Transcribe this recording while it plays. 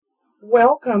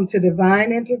Welcome to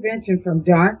Divine Intervention from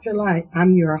Dark to Light.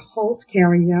 I'm your host,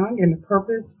 Karen Young, and the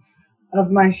purpose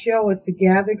of my show is to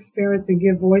gather experience and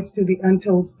give voice to the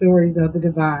untold stories of the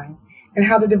divine and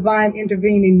how the divine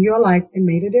intervened in your life and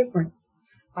made a difference.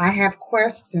 I have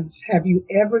questions. Have you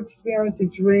ever experienced a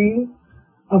dream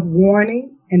of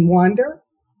warning and wonder,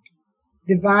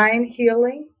 divine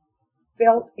healing,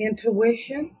 felt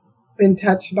intuition, been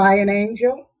touched by an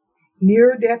angel,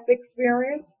 near-death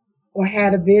experience, or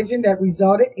had a vision that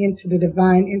resulted into the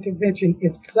divine intervention?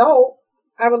 If so,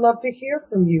 I would love to hear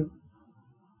from you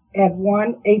at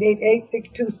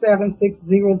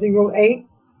 1-888-627-6008,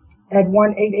 at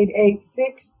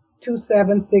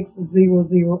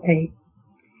 1-888-627-6008.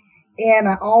 And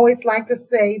I always like to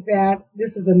say that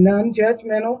this is a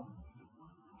non-judgmental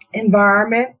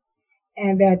environment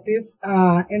and that this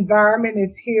environment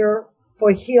is here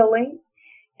for healing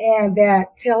and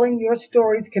that telling your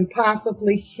stories can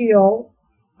possibly heal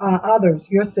others,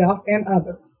 yourself and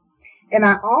others. And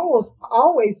I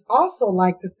always also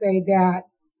like to say that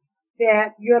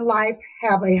your life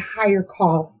have a higher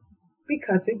calling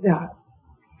because it does.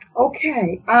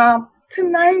 Okay,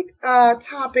 tonight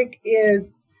topic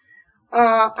is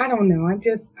I don't know.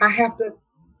 I have to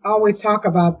always talk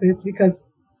about this because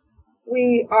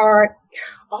we are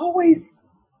always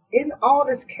in all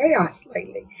this chaos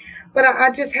lately. But I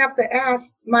just have to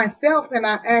ask myself, and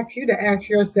I ask you to ask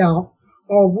yourself,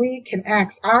 or we can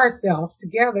ask ourselves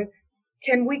together,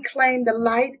 can we claim the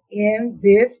light in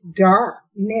this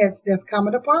darkness that's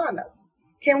coming upon us?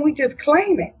 Can we just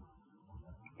claim it?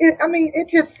 It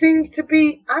just seems to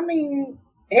be,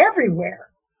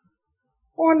 everywhere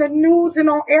on the news and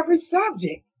on every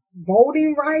subject.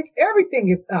 Voting rights, everything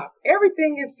is up.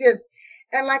 Everything is just,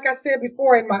 and like I said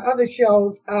before in my other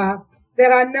shows, that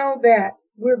I know that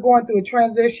we're going through a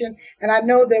transition and I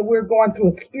know that we're going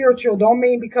through a spiritual, don't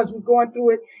mean because we're going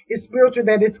through it, it's spiritual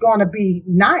that it's going to be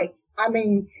nice.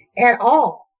 At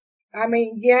all.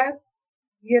 Yes,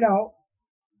 you know,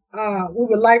 we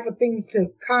would like for things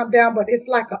to calm down, but it's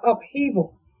like an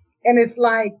upheaval. And it's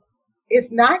like,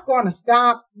 it's not going to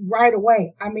stop right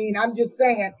away. I'm just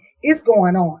saying it's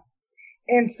going on.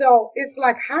 And so it's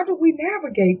like, how do we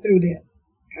navigate through this?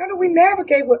 How do we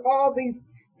navigate with all these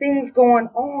things going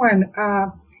on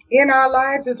in our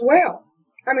lives as well?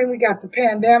 We got the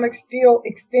pandemic still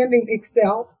extending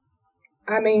itself.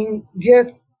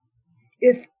 Just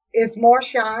it's more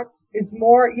shots, it's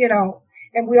more,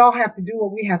 and we all have to do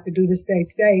what we have to do to stay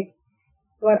safe.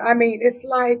 But it's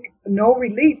like no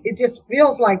relief. It just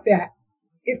feels like that.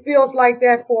 It feels like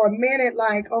that for a minute,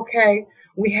 like, okay,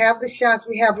 we have the shots,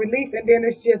 we have relief, and then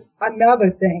it's just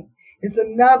another thing. It's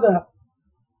another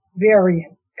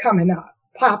variant coming up,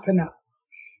 popping up.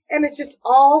 And it's just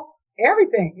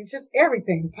everything. It's just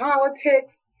everything.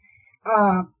 Politics,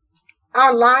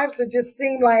 our lives are just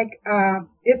seem like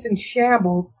it's in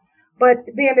shambles. But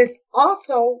then it's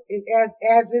also,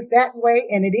 as it's that way,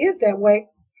 and it is that way,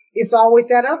 it's always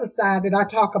that other side that I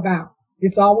talk about.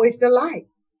 It's always the light.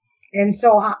 And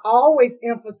so I always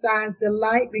emphasize the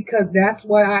light because that's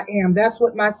what I am. That's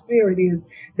what my spirit is.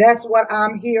 That's what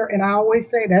I'm here. And I always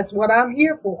say that's what I'm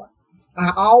here for.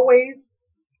 I always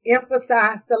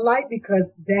emphasize the light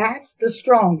because that's the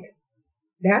strongest.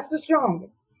 That's the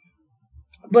strongest.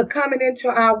 But coming into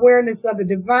our awareness of the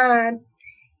divine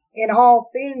in all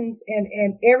things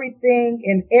and everything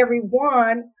and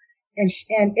everyone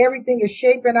and everything is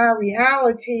shaping our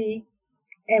reality.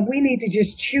 And we need to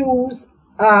just choose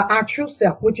our true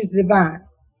self, which is divine,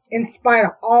 in spite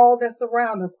of all that's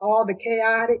around us, all the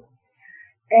chaotic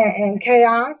and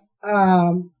chaos,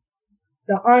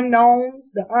 the unknowns,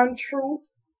 the untruth,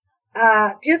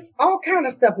 just all kind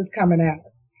of stuff is coming at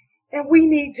us. And we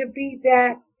need to be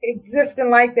that existing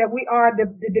like that. We are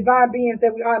the divine beings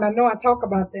that we are. And I know I talk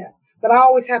about that, but I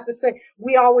always have to say,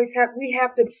 we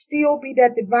have to still be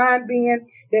that divine being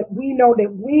that we know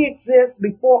that we exist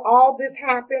before all this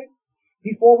happened.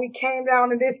 Before we came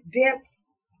down in this dense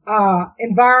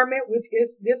environment, which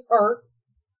is this earth,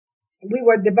 we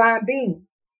were divine beings,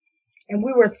 and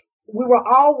we were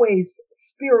always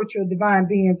spiritual divine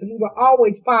beings, and we were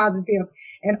always positive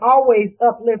and always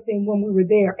uplifting when we were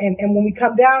there. And when we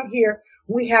come down here,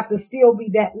 we have to still be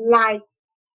that light,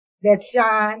 that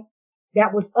shine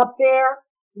that was up there.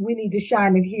 We need to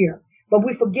shine it here, but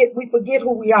we forget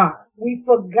who we are. We've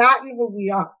forgotten who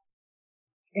we are,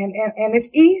 and it's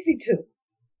easy to.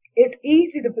 It's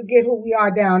easy to forget who we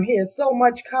are down here. So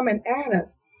much coming at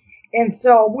us. And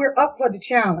so we're up for the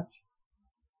challenge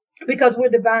because we're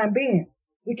divine beings.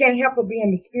 We can't help but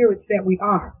being the spirits that we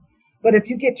are. But if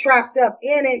you get trapped up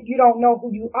in it, you don't know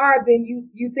who you are, then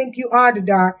you think you are the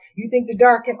dark. You think the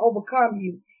dark can overcome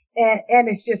you. And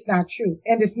it's just not true.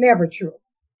 And it's never true.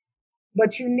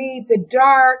 But you need the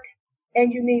dark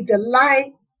and you need the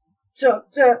light to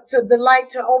the light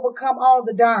to overcome all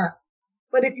the dark.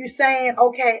 But if you're saying,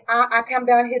 okay, I come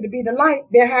down here to be the light,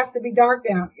 there has to be dark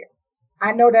down here.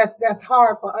 I know that's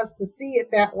hard for us to see it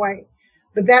that way,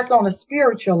 but that's on a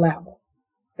spiritual level.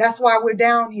 That's why we're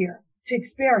down here, to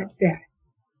experience that.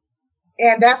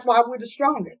 And that's why we're the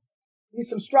strongest. There's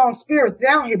some strong spirits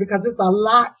down here because it's a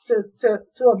lot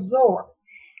to absorb.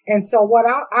 And so what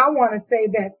I want to say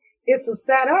that it's a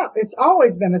setup. It's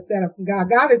always been a setup from God.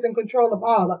 God is in control of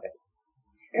all of it.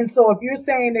 And so if you're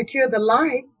saying that you're the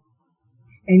light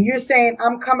and you're saying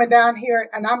I'm coming down here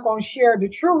and I'm going to share the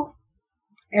truth,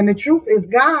 and the truth is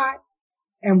God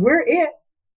and we're it,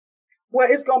 well,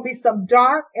 it's going to be some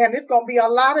dark and it's going to be a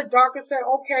lot of dark. And say,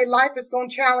 okay, life is going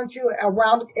to challenge you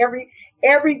around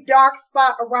every dark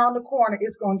spot around the corner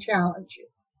is going to challenge you,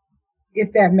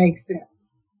 if that makes sense.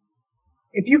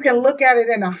 If you can look at it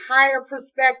in a higher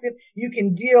perspective, you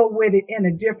can deal with it in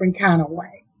a different kind of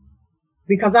way.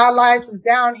 Because our lives is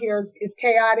down here is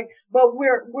chaotic, but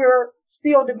we're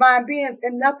still divine beings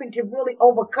and nothing can really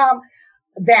overcome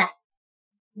that.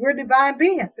 We're divine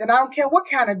beings and I don't care what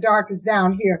kind of dark is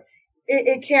down here.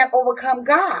 It can't overcome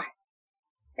God.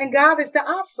 And God is the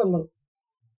absolute.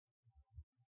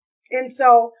 And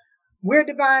so we're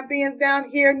divine beings down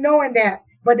here knowing that.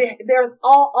 But there's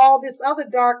all this other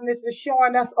darkness is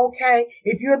showing us, okay,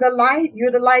 if you're the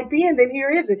light being, then here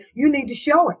is it. You need to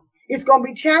show it. It's going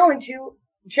to be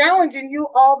challenging you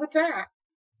all the time.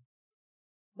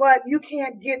 But you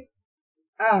can't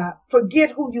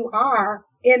forget who you are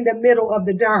in the middle of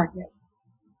the darkness.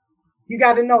 You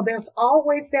got to know there's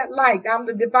always that light. I'm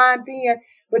the divine being,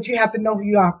 but you have to know who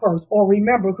you are first, or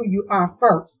remember who you are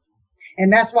first.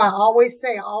 And that's why I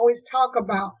always talk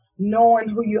about knowing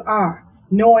who you are,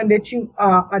 knowing that you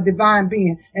are a divine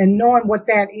being and knowing what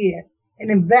that is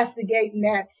and investigating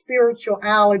that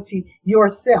spirituality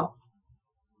yourself.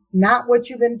 Not what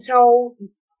you've been told.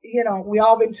 You know, we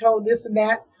all been told this and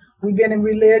that. We've been in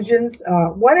religions,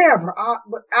 whatever.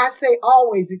 But I say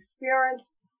always experience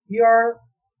your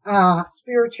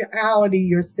spirituality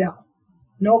yourself.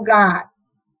 Know God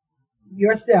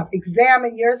yourself.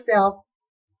 Examine yourself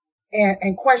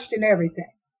and question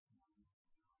everything.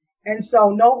 And so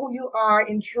know who you are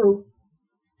in truth,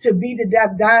 to be the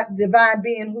divine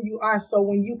being who you are. So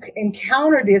when you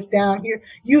encounter this down here,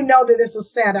 you know that it's a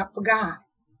setup for God.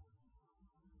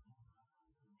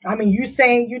 I mean, you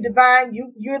saying you divine,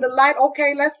 you're the light.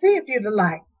 Okay, let's see if you're the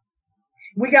light.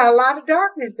 We got a lot of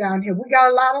darkness down here. We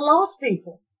got a lot of lost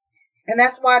people. And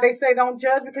that's why they say don't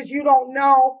judge, because you don't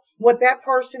know what that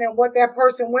person and what that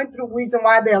person went through, reason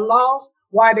why they're lost,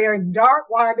 why they're in dark,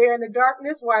 why they're in the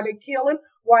darkness, why they're killing,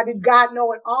 why did God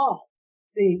know it all?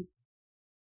 See,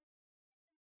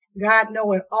 God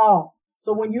know it all.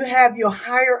 So when you have your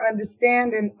higher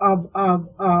understanding of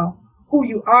who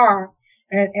you are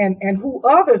and who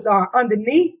others are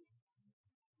underneath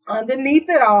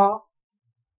it all,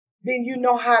 then you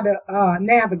know how to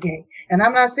navigate. And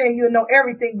I'm not saying you know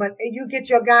everything, but you get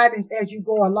your guidance as you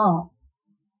go along.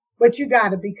 But you got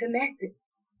to be connected.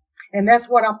 And that's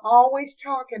what I'm always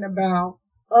talking about,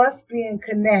 us being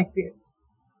connected.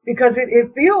 Because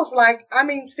it feels like, I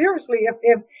mean, seriously,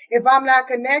 if I'm not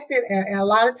connected, and a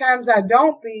lot of times I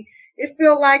don't be, it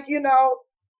feels like, you know,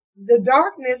 the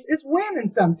darkness is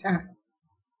winning sometimes.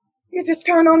 You just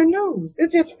turn on the news.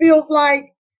 It just feels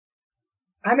like,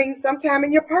 I mean, sometime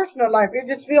in your personal life, it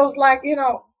just feels like, you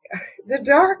know, the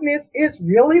darkness is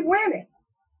really winning.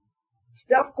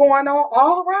 Stuff going on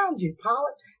all around you,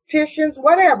 politicians,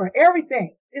 whatever,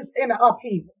 everything is in an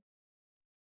upheaval.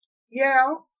 You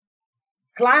know,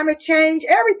 climate change,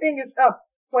 everything is up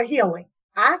for healing.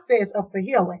 I say it's up for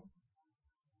healing.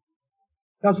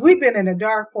 Because we've been in the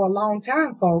dark for a long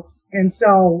time, folks. And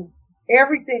so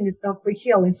everything is up for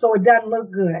healing. So it doesn't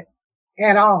look good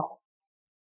at all.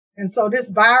 And so this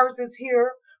virus is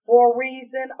here for a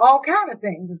reason. All kind of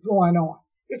things is going on.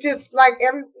 It's just like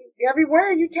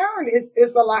everywhere you turn,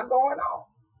 it's a lot going on.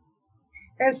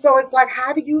 And so it's like,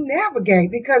 how do you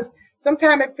navigate? Because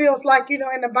sometimes it feels like, you know,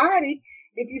 in the body,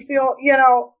 if you feel, you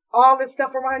know, all this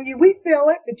stuff around you, we feel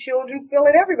it. The children feel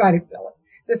it. Everybody feel it.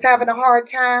 That's having a hard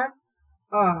time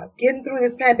getting through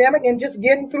this pandemic and just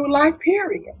getting through life,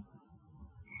 period.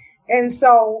 And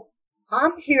so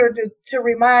I'm here to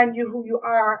remind you who you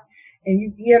are,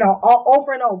 and you know, all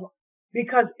over and over,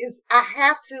 because I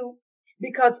have to,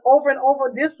 because over and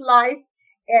over this life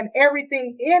and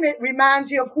everything in it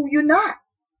reminds you of who you're not.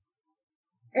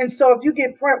 And so if you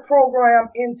get programmed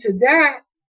into that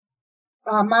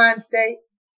mind state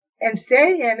and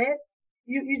stay in it,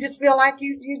 You just feel like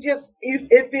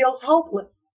it feels hopeless.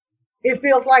 It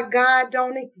feels like God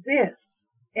don't exist,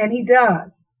 and he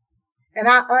does. And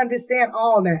I understand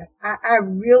all that. I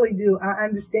really do. I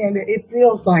understand that it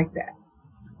feels like that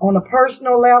on a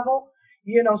personal level,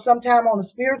 sometimes on a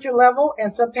spiritual level.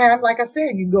 And sometimes, like I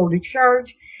said, you go to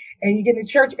church and you get in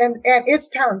church and it's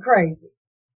turned crazy.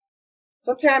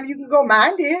 Sometimes you can go,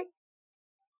 mine did.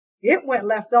 It went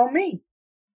left on me.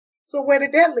 So where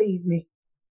did that leave me?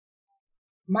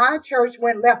 My church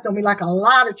went left on me, like a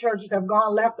lot of churches have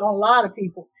gone left on a lot of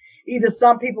people. Either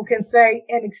some people can say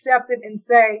and accept it and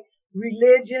say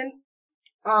religion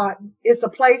is a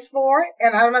place for it.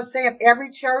 And I'm not saying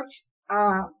every church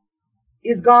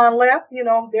is gone left.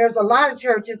 There's a lot of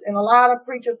churches and a lot of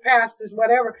preachers, pastors,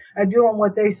 whatever, are doing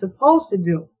what they're supposed to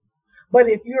do. But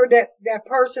if you're that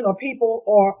person or people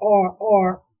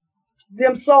or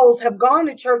them souls have gone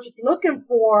to churches looking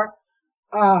for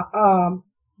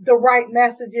the right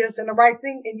messages and the right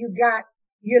thing, and you got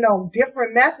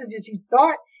different messages you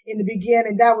thought in the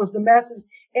beginning that was the message,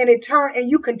 and it turned, and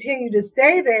you continue to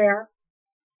stay there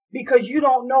because you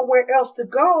don't know where else to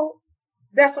go,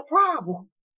 that's a problem.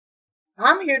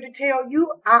 I'm here to tell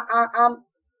you I'm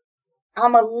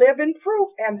a living proof,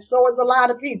 and so is a lot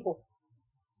of people,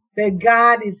 that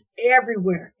God is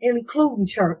everywhere, including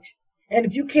church. And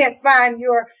if you can't find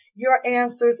your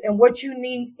answers and what you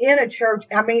need in a church,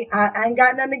 I mean, I ain't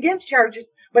got nothing against churches,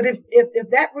 but if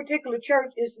that particular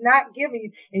church is not giving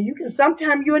you, and you can,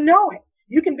 sometimes you'll know it.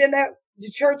 You can be in the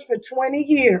church for 20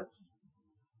 years,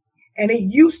 and it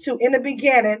used to, in the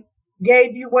beginning,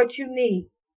 gave you what you need.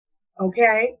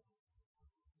 Okay?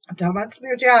 I'm talking about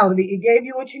spirituality. It gave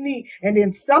you what you need, and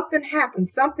then something happened,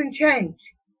 something changed.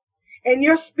 And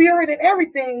your spirit and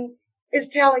everything is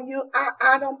telling you,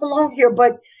 I don't belong here,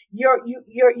 but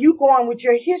you going with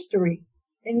your history,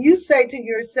 and you say to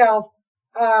yourself,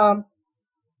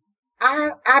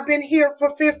 I've been here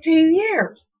for 15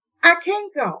 years. I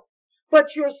can't go.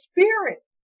 But your spirit,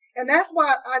 and that's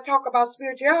why I talk about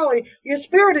spirituality, your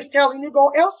spirit is telling you to go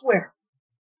elsewhere.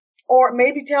 Or it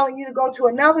may be telling you to go to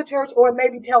another church, or it may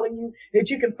be telling you that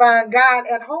you can find God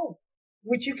at home,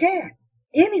 which you can.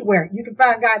 Anywhere. You can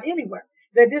find God anywhere.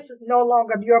 That this is no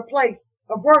longer your place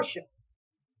of worship.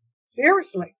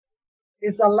 Seriously.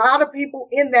 It's a lot of people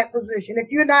in that position. If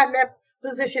you're not in that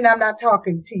position, I'm not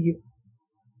talking to you.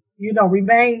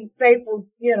 Remain faithful,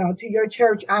 to your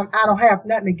church. I don't have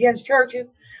nothing against churches,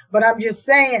 but I'm just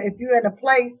saying, if you're in a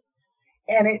place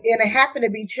and it happened to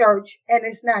be church, and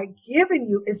it's not giving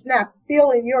you, it's not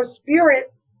filling your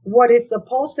spirit what it's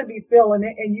supposed to be filling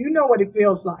it, and you know what it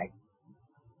feels like.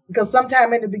 Because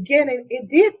sometime in the beginning, it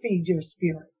did feed your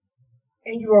spirit,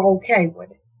 and you were okay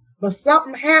with it. But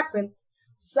something happened.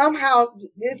 Somehow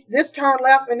this turned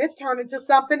left, and it's turned into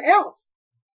something else.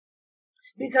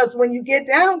 Because when you get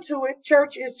down to it,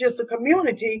 church is just a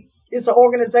community. It's an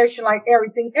organization like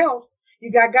everything else.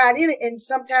 You got God in it, and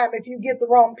sometimes if you get the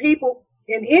wrong people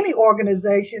in any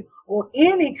organization or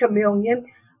any communion,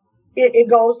 it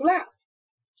goes left.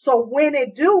 So when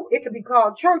it do, it could be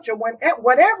called church or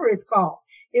whatever it's called.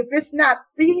 If it's not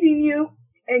feeding you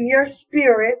and your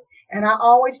spirit, and I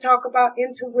always talk about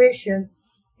intuition,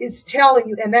 it's telling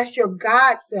you, and that's your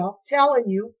God self telling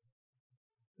you,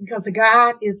 because the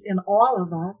God is in all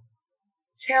of us,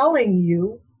 telling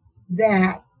you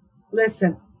that,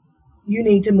 listen, you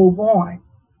need to move on.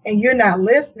 And you're not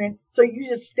listening, so you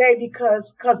just stay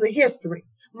because of history.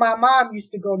 My mom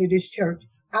used to go to this church.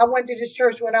 I went to this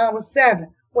church when I was 7.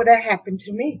 Well, that happened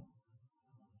to me.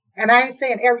 And I ain't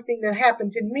saying everything that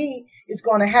happened to me is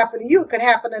going to happen to you. It could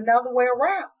happen another way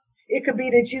around. It could be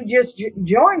that you just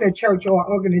joined a church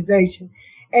or organization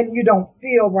and you don't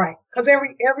feel right. Because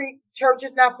every church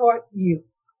is not for you.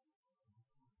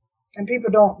 And people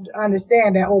don't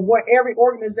understand that, or what every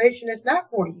organization is not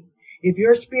for you. If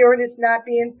your spirit is not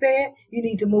being fed, you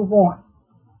need to move on.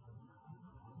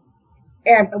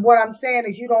 And what I'm saying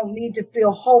is, you don't need to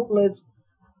feel hopeless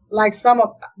like some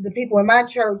of the people in my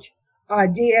church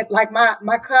did. Like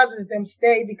my cousins, them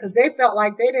stayed because they felt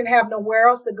like they didn't have nowhere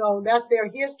else to go. That's their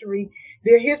history.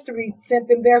 Their history sent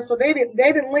them there, so they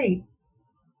didn't leave.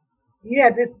 You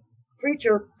had this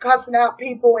preacher cussing out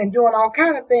people and doing all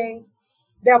kind of things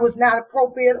that was not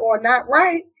appropriate or not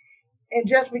right. And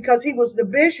just because he was the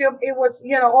bishop, it was,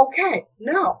 okay.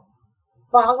 No.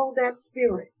 Follow that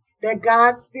spirit, that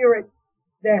God spirit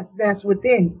that's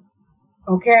within you.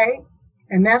 Okay?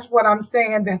 And that's what I'm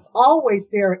saying, that's always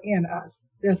there in us,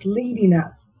 that's leading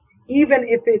us. Even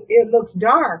if it looks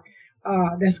dark,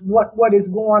 that's what is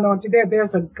going on today.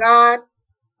 There's a God,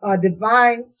 a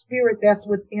divine spirit that's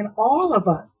within all of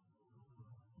us.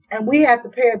 And we have to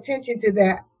pay attention to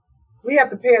that. We have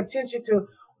to pay attention to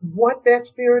what that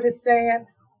spirit is saying.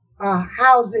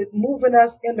 How's it moving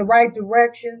us in the right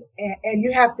direction? And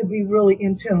you have to be really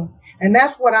in tune. And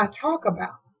that's what I talk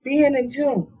about, being in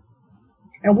tune.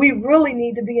 And we really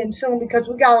need to be in tune because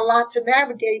we got a lot to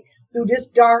navigate through this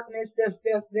darkness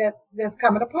that's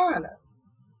coming upon us.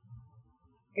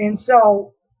 And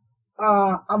so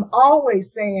I'm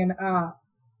always saying,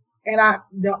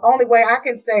 the only way I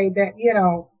can say that,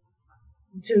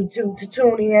 to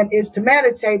tune in is to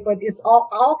meditate, but it's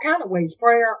all kind of ways,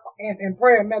 prayer and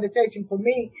prayer and meditation for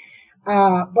me.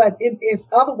 But it's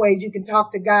other ways you can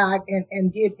talk to God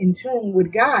and get in tune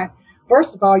with God.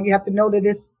 First of all, you have to know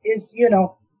that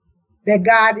that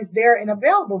God is there and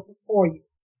available for you,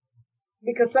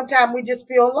 because sometimes we just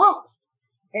feel lost.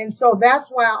 And so that's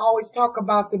why I always talk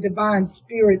about the divine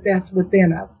spirit that's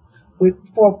within us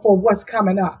for what's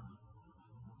coming up.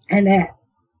 And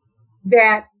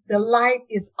that the light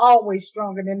is always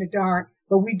stronger than the dark,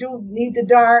 but we do need the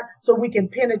dark so we can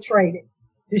penetrate it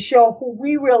to show who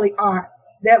we really are,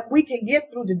 that we can get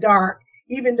through the dark,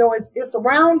 even though it's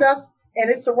around us and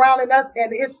it's surrounding us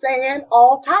and it's saying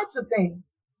all types of things,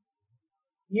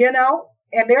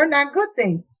 and they're not good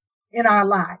things in our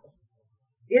lives.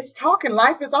 It's talking.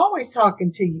 Life is always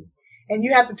talking to you, and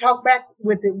you have to talk back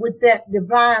with it, with that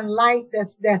divine light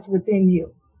that's within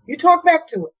you. You talk back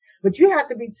to it, but you have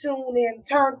to be tuned in,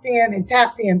 turned in, and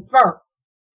tapped in first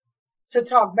to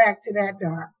talk back to that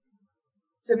dark.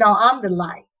 So now I'm the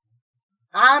light.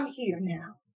 I'm here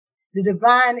now. The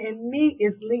divine in me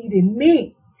is leading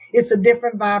me. It's a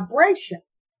different vibration.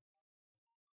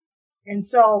 And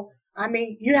so,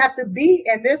 you have to be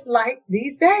in this light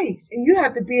these days, and you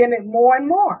have to be in it more and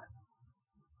more,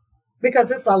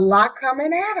 because it's a lot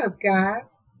coming at us, guys.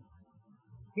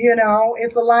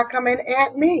 It's a lot coming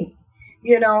at me,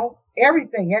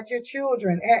 everything, at your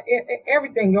children, at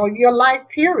everything, your life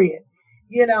period.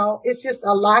 It's just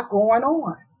a lot going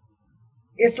on.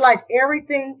 It's like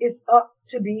everything is up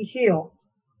to be healed.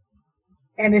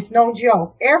 And it's no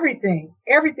joke. Everything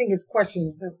is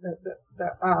questioned.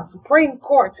 The Supreme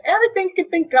Courts, everything you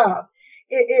can think of.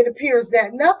 It appears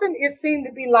that nothing is seen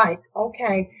to be like,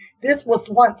 okay, this was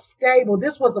once stable.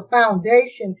 This was a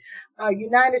foundation.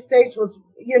 United States was,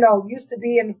 used to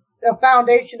be in the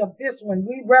foundation of this one.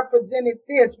 We represented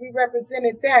this. We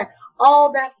represented that.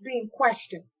 All that's being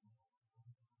questioned.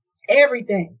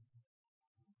 Everything.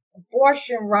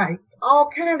 Abortion rights, all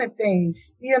kind of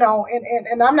things,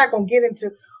 and I'm not going to get into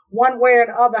one way or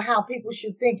the other how people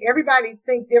should think. Everybody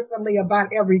think differently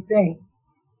about everything,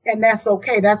 and that's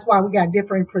okay. That's why we got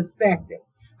different perspectives.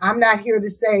 I'm not here to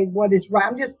say what is right.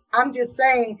 I'm just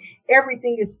saying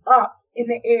everything is up in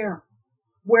the air,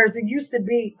 whereas it used to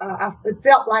be. It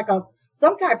felt like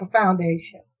some type of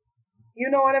foundation. You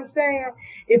know what I'm saying?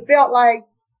 It felt like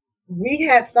we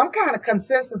had some kind of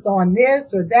consensus on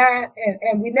this or that,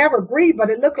 and we never agreed, but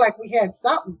it looked like we had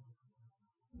something.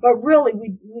 But really,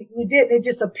 we didn't. It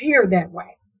just appeared that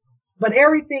way. But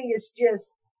everything is just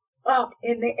up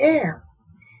in the air.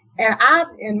 And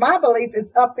in my belief,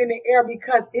 it's up in the air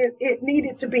because it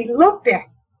needed to be looked at,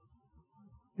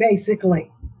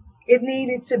 basically. It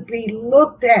needed to be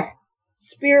looked at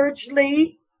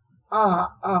spiritually,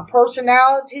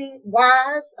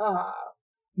 personality-wise,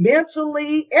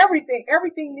 mentally,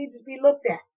 everything needs to be looked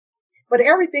at. But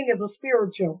everything is a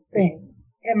spiritual thing,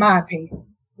 in my opinion,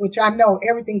 which I know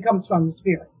everything comes from the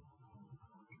spirit.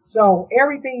 So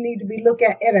everything needs to be looked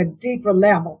at a deeper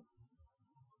level.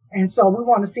 And so we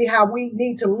want to see how we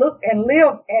need to look and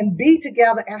live and be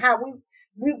together, and how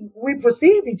we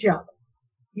perceive each other,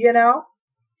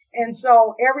 And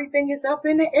so everything is up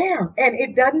in the air, and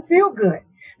it doesn't feel good,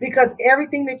 because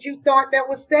everything that you thought that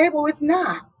was stable, it's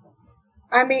not.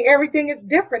 Everything is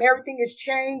different. Everything is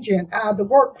changing. The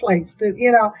workplace, I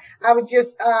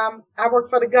work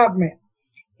for the government,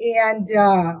 and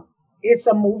it's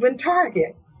a moving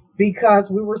target, because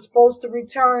we were supposed to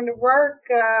return to work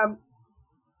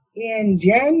in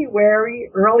January,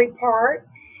 early part,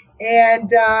 and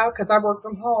because I work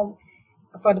from home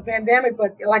for the pandemic.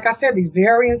 But like I said, these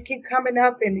variants keep coming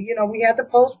up, and we had to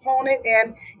postpone it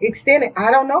and extend it.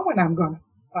 I don't know when I'm going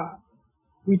to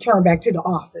return back to the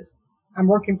office. I'm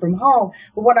working from home.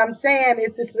 But what I'm saying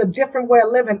is this is a different way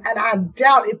of living, and I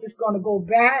doubt if it's going to go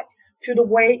back to the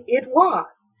way it was.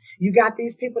 You got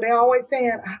these people, they're always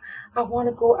saying, I want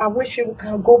to go, I wish it would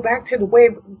kind of go back to the way,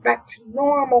 back to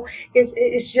normal.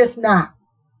 It's just not.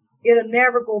 It'll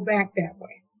never go back that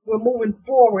way. We're moving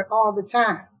forward all the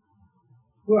time.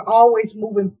 We're always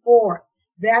moving forward.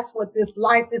 That's what this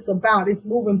life is about. It's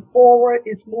moving forward.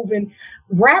 It's moving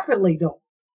rapidly, though.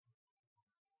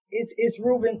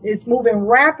 It's moving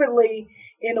rapidly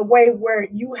in a way where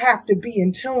you have to be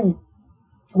in tune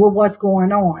with what's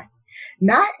going on.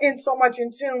 Not in so much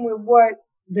in tune with what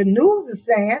the news is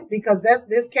saying, because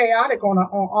that's chaotic on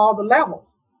all the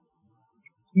levels.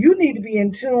 You need to be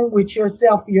in tune with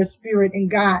yourself, your spirit, and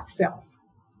God's self.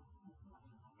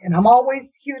 And I'm always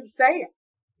here to say it.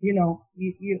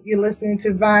 You're listening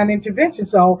to divine intervention.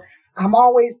 So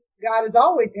God is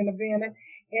always intervening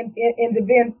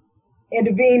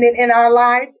in our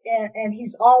lives, and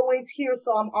he's always here.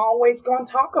 So I'm always going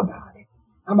to talk about it.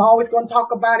 I'm always going to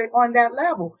talk about it on that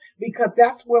level, because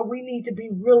that's where we need to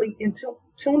be really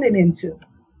tuning into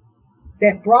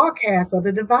that broadcast of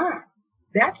the divine.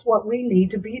 That's what we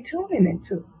need to be tuning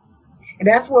into. And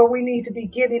that's where we need to be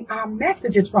getting our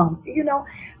messages from,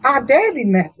 our daily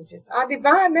messages, our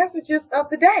divine messages of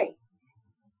the day.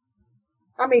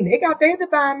 I mean, they got their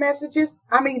divine messages.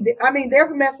 I mean, their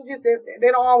messages, they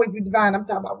don't always be divine. I'm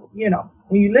talking about,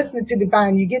 when you listen to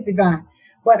divine, you get divine.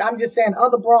 But I'm just saying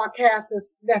other broadcasters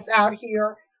that's out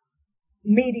here,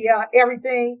 media,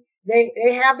 everything, they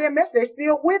have their message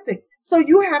filled with it. So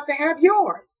you have to have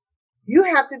yours. You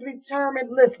have to determine,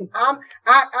 listen, I'm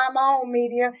my own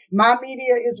media. My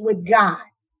media is with God,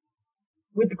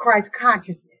 with the Christ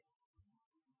consciousness.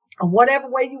 Or whatever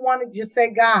way you want to just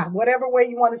say God, whatever way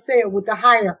you want to say it, with the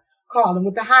higher calling,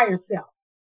 with the higher self,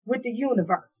 with the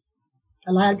universe.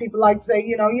 A lot of people like to say,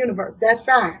 universe. That's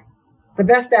fine. But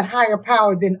that's that higher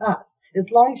power than us. As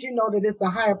long as you know that it's a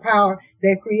higher power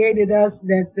that created us,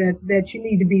 that you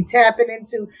need to be tapping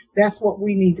into, that's what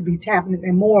we need to be tapping into.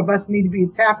 And more of us need to be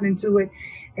tapping into it.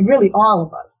 And really all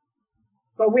of us.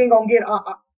 But we ain't going to get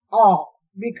all,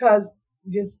 because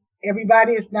just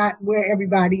everybody is not where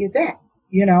everybody is at,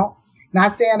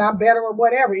 Not saying I'm better or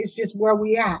whatever. It's just where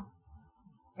we at.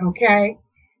 Okay?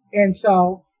 And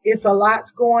so it's a lot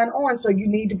going on. So you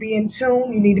need to be in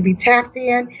tune. You need to be tapped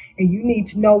in, and you need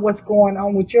to know what's going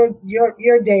on with your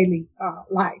daily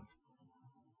life,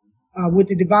 with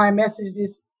the divine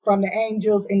messages from the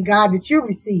angels and God that you're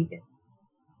receiving.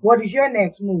 What is your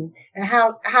next move, and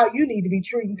how you need to be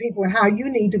treating people, and how you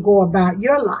need to go about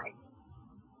your life.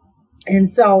 And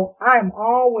so I'm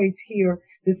always here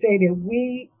to say that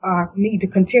we need to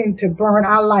continue to burn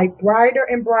our light brighter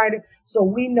and brighter, so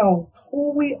we know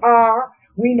who we are.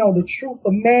 We know the truth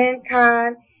of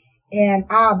mankind, and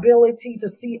our ability to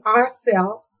see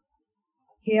ourselves,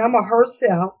 him or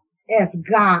herself, as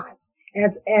gods,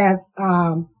 as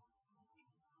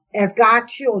God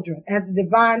children, as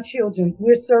divine children.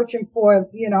 We're searching for,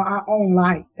 our own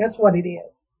light. That's what it is.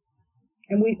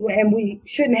 And we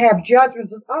shouldn't have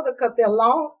judgments of others because they're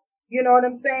lost. You know what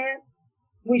I'm saying?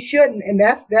 We shouldn't, and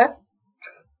that's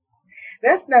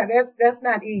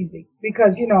not easy,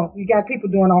 because you got people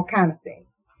doing all kinds of things.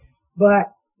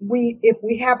 But if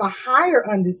we have a higher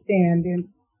understanding,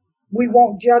 we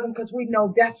won't judge them, because we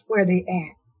know that's where they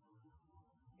at.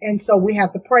 And so we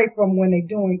have to pray for them when they're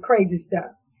doing crazy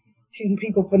stuff, shooting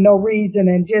people for no reason,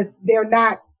 and just they're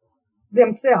not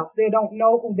themselves. They don't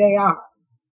know who they are.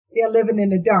 They're living in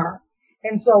the dark.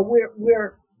 And so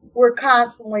we're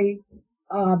constantly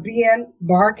being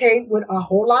barricaded with a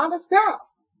whole lot of stuff.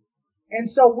 And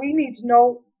so we need to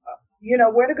know,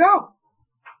 where to go.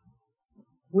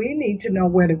 We need to know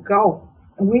where to go,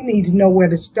 and we need to know where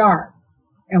to start.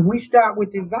 And we start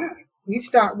with divine. We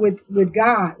start with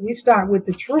God. We start with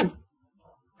the truth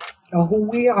of who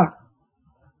we are.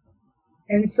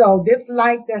 And so this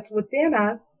light that's within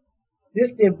us,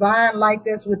 this divine light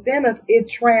that's within us, it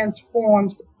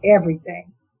transforms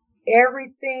everything.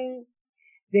 Everything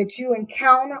that you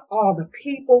encounter, all the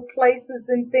people, places,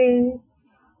 and things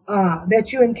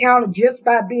that you encounter just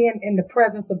by being in the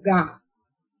presence of God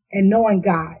and knowing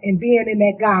God and being in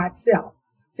that God self.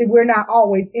 See, we're not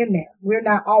always in there. We're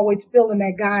not always feeling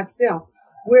that God self.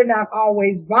 We're not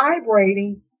always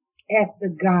vibrating at the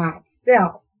God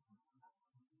self.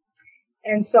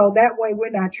 And so that way we're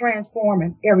not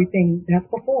transforming everything that's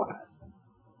before us.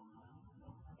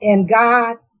 And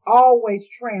God always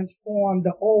transformed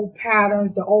the old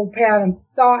patterns, the old pattern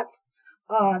thoughts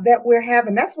that we're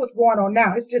having. That's what's going on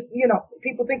now. It's just,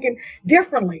 people thinking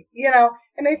differently,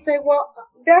 and they say, well,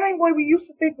 that ain't what we used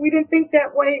to think. We didn't think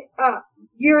that way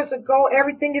years ago.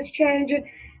 Everything is changing.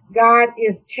 God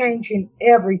is changing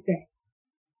everything,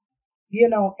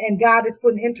 and God is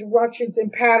putting interruptions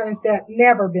and patterns that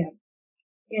never been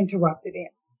interrupted in.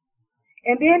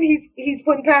 And then he's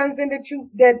putting patterns in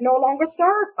that no longer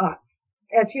serve us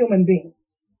as human beings.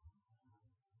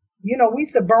 We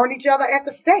used to burn each other at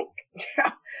the stake.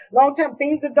 Long time,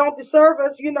 things that don't deserve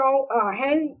us,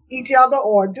 hang each other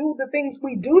or do the things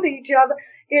we do to each other.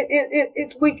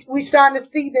 We starting to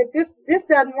see that this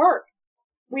doesn't work.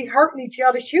 we hurting each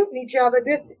other, shooting each other.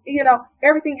 This,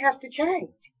 everything has to change.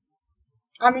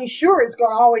 I mean, sure, it's going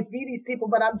to always be these people,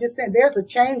 but I'm just saying there's a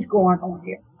change going on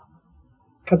here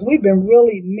because we've been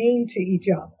really mean to each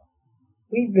other.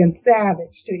 We've been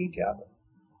savage to each other.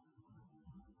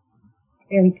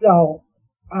 And so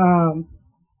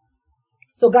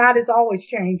God is always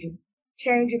changing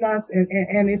us.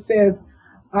 And it says,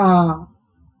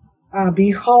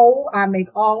 behold, I make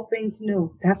all things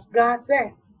new. That's what God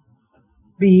says.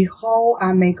 Behold,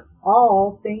 I make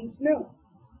all things new.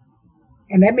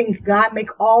 And that means God make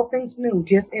all things new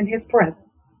just in his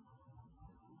presence.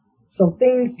 So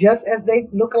things, just as they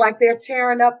look like they're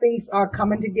tearing up, things are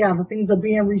coming together. Things are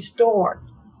being restored.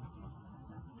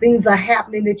 Things are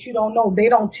happening that you don't know. They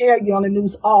don't tell you on the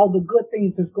news all the good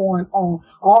things that's going on,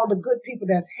 all the good people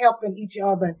that's helping each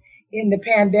other in the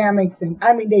pandemics. And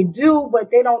I mean, they do, but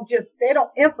they don't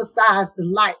emphasize the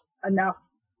light enough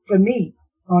for me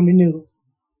on the news.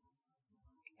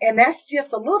 And that's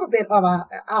just a little bit of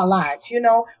our lives,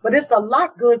 but it's a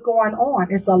lot good going on.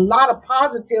 It's a lot of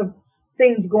positive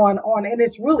things going on, and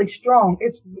it's really strong.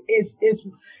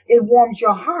 It warms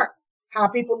your heart how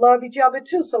people love each other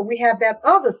too. So we have that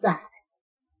other side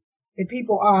that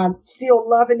people are still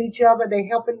loving each other. They're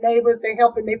helping neighbors, they're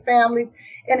helping their families,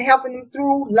 and helping you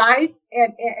through life,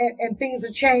 and things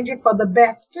are changing for the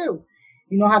best too.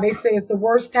 You know how they say it's the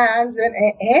worst times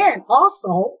and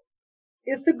also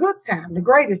it's the good time, the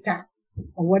greatest times,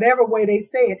 or whatever way they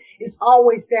say it. It's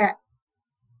always that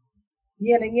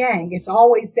yin and yang. It's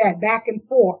always that back and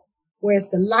forth, where it's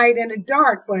the light and the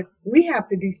dark. But we have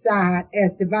to decide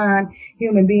as divine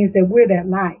human beings that we're that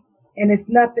light. And it's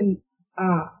nothing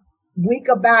weak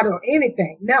about it or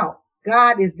anything. No,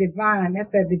 God is divine. That's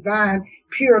that divine,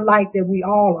 pure light that we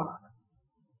all are.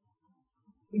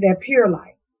 That pure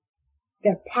light,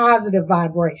 that positive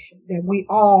vibration that we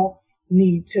all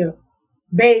need to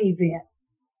bathe in.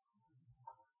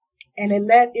 And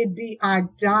let it be our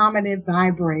dominant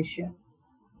vibration.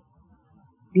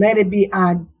 Let it be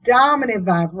our dominant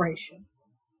vibration.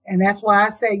 And that's why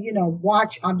I say,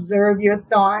 watch, observe your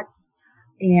thoughts,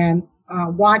 and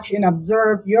watch and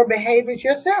observe your behaviors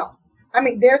yourself. I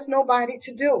mean, there's nobody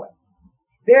to do it.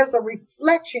 There's a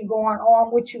reflection going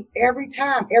on with you every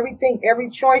time, everything, every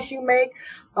choice you make,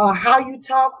 how you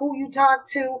talk, who you talk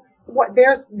to.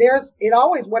 It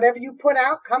always, whatever you put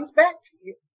out comes back to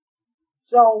you.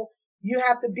 So you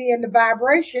have to be in the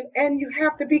vibration, and you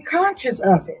have to be conscious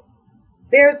of it.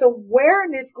 There's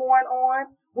awareness going on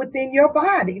within your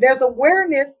body. There's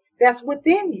awareness that's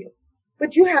within you,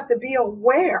 but you have to be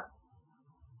aware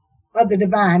of the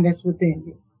divine that's within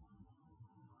you.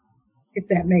 If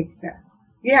that makes sense.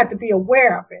 You have to be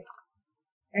aware of it.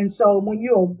 And so when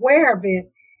you're aware of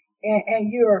it,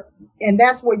 and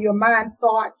that's where your mind,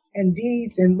 thoughts, and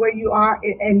deeds, and where you are,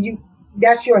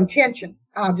 that's your intention.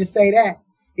 I'll just say that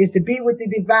is to be with the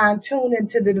divine, tune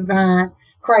into the divine,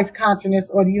 Christ consciousness,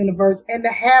 or the universe, and to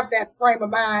have that frame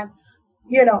of mind.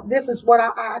 This is what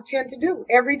I tend to do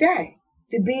every day,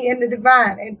 to be in the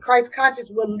divine, and Christ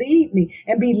consciousness will lead me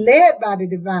and be led by the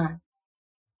divine.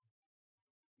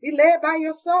 Be led by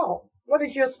your soul. What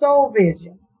is your soul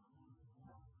vision?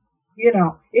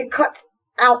 It cuts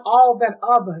out all that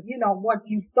other, what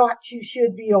you thought you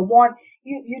should be or want.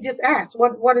 You just ask,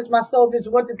 what is my soul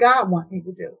vision? What does God want me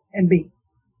to do and be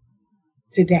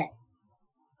today?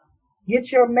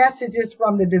 Get your messages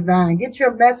from the divine. Get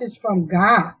your message from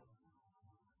God.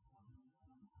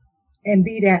 And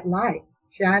be that light.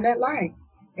 Shine that light.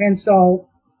 And so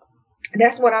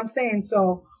that's what I'm saying.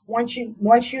 So once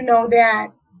you know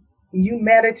that, you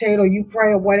meditate or you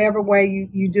pray or whatever way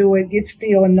you do it, get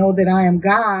still and know that I am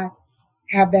God.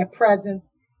 Have that presence,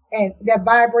 and that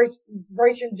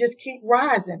vibration just keep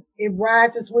rising. It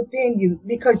rises within you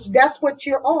because that's what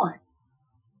you're on.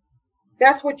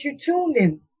 That's what you're tuned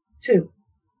in to.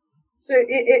 So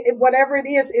whatever it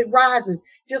is, it rises.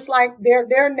 Just like their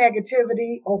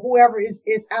negativity, or whoever is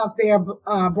out there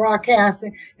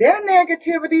broadcasting, their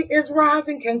negativity is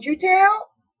rising. Can't you tell?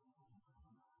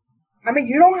 I mean,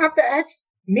 you don't have to ask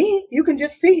me. You can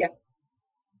just see it.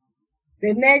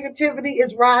 The negativity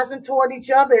is rising toward each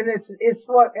other, and it's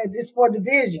for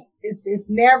division. It's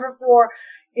never for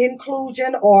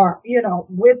inclusion or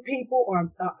with people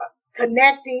or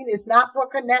connecting. It's not for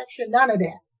connection. None of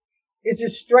that. It's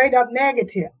just straight up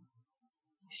negative,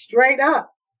 straight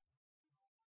up,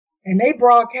 and they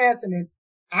broadcasting it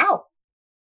out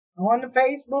on the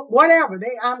Facebook, whatever.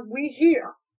 We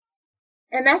hear,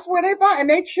 and that's where they buy,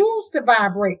 and they choose to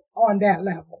vibrate on that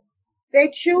level. They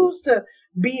choose to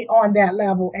be on that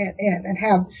level and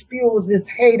have spews this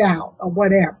hate out or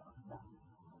whatever.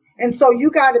 And so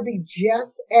you got to be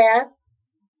just as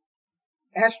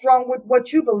as strong with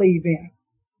what you believe in.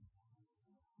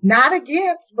 Not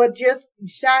against, but just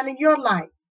shining your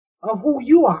light of who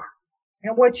you are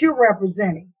and what you're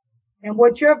representing and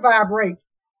what you're vibrating.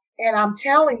 And I'm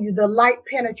telling you, the light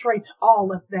penetrates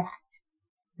all of that.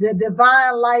 The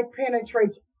divine light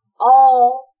penetrates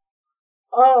all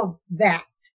of that.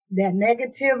 That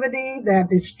negativity, that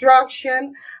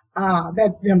destruction,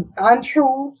 that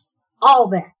untruths, all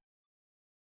that.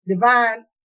 Divine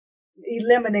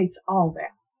eliminates all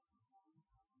that.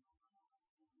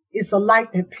 It's a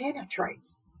light that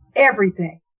penetrates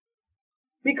everything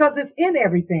because it's in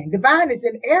everything. Divine is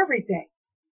in everything.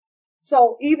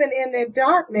 So even in that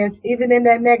darkness, even in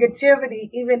that negativity,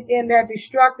 even in that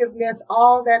destructiveness,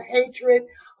 all that hatred,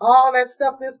 all that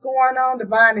stuff that's going on,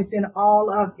 divine is in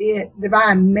all of it.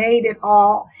 Divine made it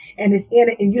all and it's in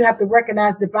it. And you have to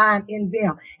recognize divine in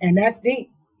them. And that's deep,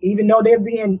 even though they're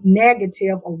being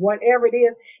negative or whatever it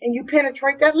is. And you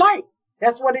penetrate that light.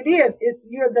 That's what it is.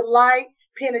 You're the light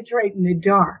penetrating the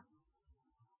dark.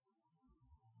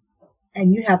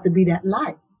 And you have to be that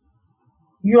light.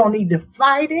 You don't need to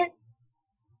fight it.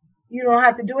 You don't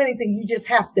have to do anything. You just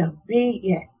have to be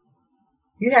it.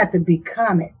 You have to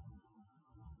become it.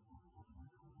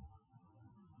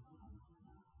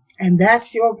 And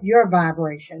that's your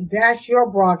vibration. That's your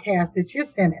broadcast that you're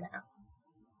sending out.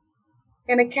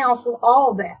 And it counsels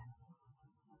all that.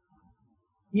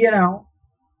 You know,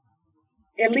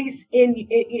 at least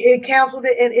it counsels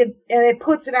it and it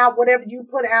puts it out. Whatever you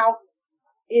put out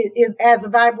is as a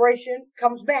vibration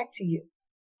comes back to you.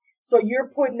 So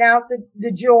you're putting out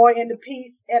the joy and the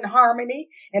peace and harmony.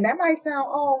 And that might sound,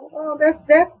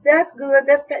 that's good.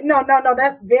 No,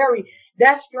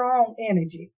 that's strong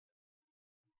energy.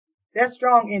 That's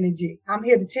strong energy. I'm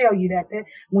here to tell you that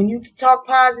when you talk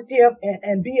positive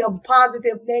and be of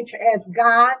positive nature as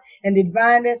God and the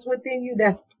divine that's within you,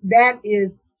 that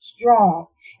is strong.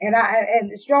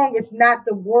 And strong is not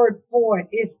the word for it.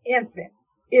 It's infant.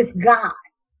 It's God.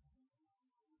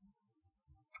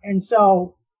 And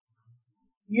so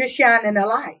you're shining a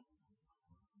light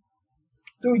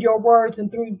through your words and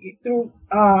through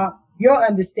your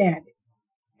understanding.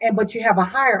 But you have a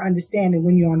higher understanding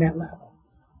when you're on that level.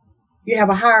 You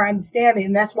have a higher understanding,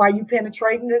 and that's why you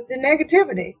penetrating the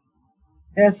negativity.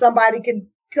 And somebody can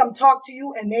come talk to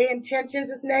you, and their intentions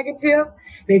is negative.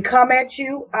 They come at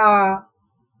you,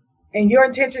 and your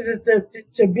intentions is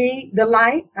to be the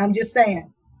light. I'm just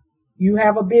saying. You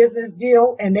have a business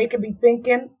deal and they could be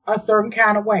thinking a certain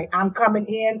kind of way. I'm coming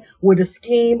in with a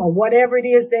scheme or whatever it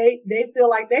is they feel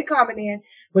like they're coming in,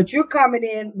 but you're coming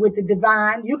in with the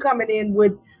divine. You're coming in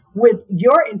with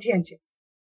your intentions.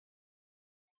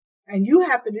 And you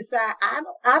have to decide,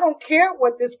 I don't care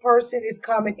what this person is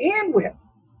coming in with.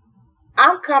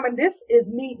 This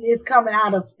meeting is coming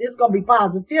out of, it's going to be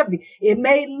positivity. It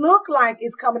may look like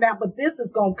it's coming out, but this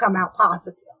is going to come out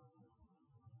positive.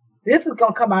 This is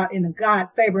going to come out in a God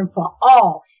favoring for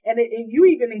all. And you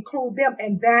even include them,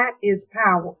 and that is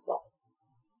powerful.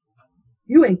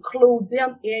 You include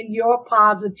them in your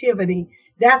positivity.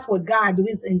 That's what God do,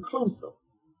 is inclusive.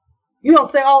 You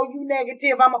don't say, oh, you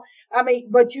negative.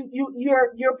 But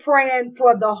you're praying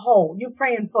for the whole. You're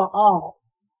praying for all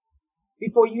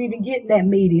before you even get in that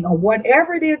meeting or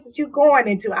whatever it is that you're going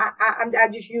into. I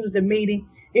just use the meeting.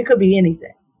 It could be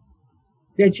anything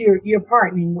that you're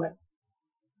partnering with.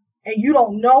 And you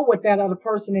don't know what that other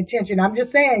person's intention. I'm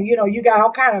just saying, you got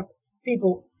all kind of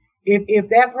people. If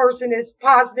that person is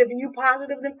positive and you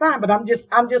positive, then fine. But I'm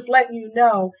just letting you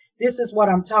know this is what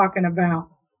I'm talking about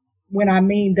when I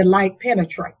mean the light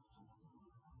penetrates.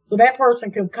 So that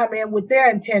person can come in with their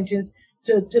intentions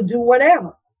to do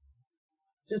whatever.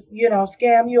 Just,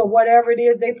 scam you or whatever it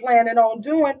is they planning on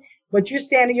doing. But you're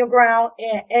standing your ground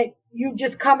and you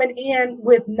just coming in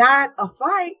with not a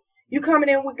fight. You coming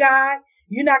in with God.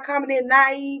 You're not coming in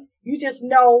naive. You just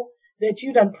know that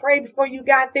you done prayed before you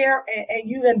got there and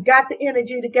you done got the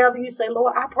energy together. You say,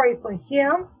 Lord, I pray for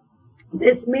him,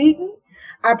 this meeting.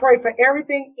 I pray for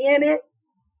everything in it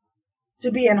to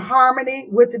be in harmony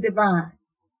with the divine.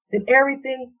 That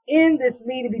everything in this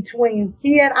meeting between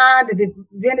he and I, the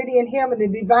divinity in him and the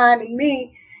divine in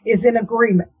me, is in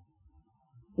agreement.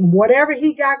 And whatever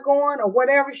he got going or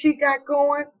whatever she got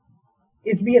going,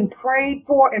 it's being prayed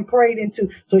for and prayed into.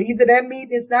 So either that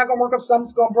meeting is not going to work up,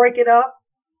 something's going to break it up,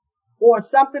 or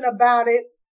something about it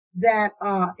that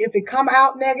if it come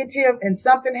out negative and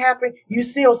something happened, you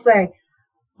still say,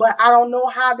 but I don't know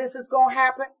how this is going to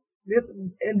happen. This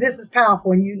is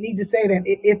powerful, and you need to say that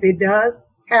if it does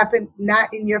happen,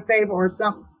 not in your favor or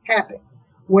something happened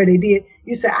where they did,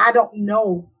 you say, I don't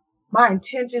know. My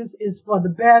intentions is for the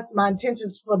best. My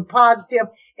intentions for the positive,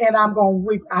 and I'm going to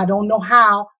reap. I don't know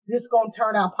how this is going to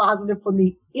turn out positive for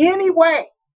me anyway.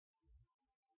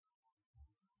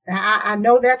 I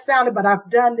know that sounded, but I've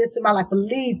done this in my life.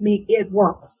 Believe me, it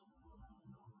works.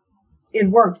 It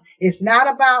works. It's not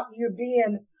about you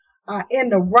being in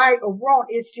the right or wrong.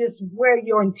 It's just where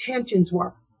your intentions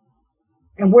were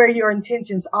and where your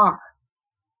intentions are.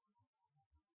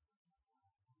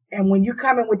 And when you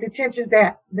come in with intentions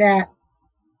that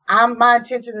my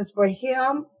intention is for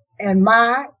him and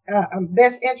my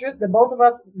best interest, the both of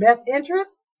us best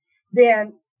interest,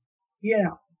 then,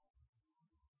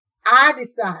 I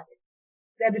decided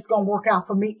that it's going to work out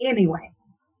for me anyway.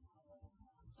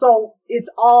 So it's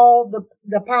all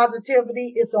the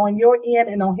positivity. It's on your end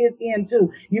and on his end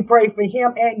too. You pray for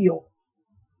him and yours.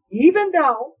 Even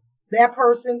though that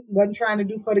person wasn't trying to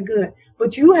do for the good,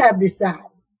 but you have decided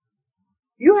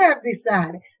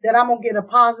that I'm going to get a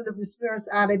positive experience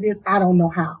out of this. I don't know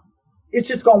how. It's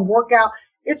just going to work out.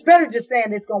 It's better just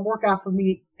saying it's going to work out for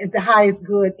me at the highest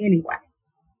good anyway.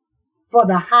 For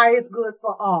the highest good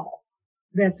for all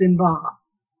that's involved.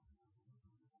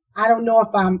 I don't know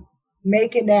if I'm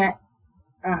making that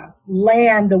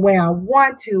land the way I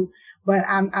want to, but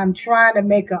I'm trying to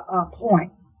make a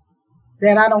point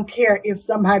that I don't care if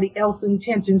somebody else's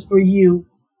intentions for you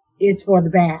is for the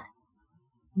bad.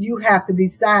 You have to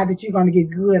decide that you're going to get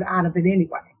good out of it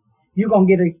anyway. You're going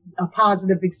to get a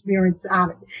positive experience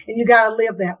out of it. And you got to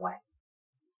live that way.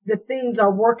 The things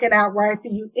are working out right for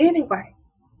you anyway.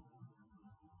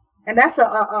 And that's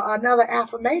another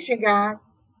affirmation, guys.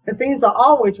 The things are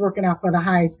always working out for the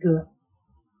highest good.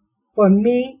 For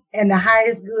me and the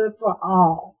highest good for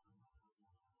all.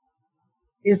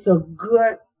 It's a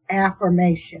good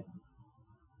affirmation.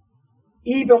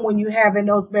 Even when you're having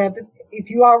those bad, if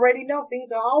you already know,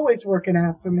 things are always working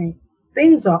out for me.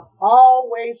 Things are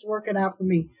always working out for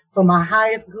me. For my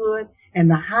highest good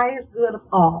and the highest good of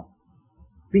all.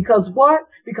 Because what?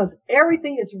 Because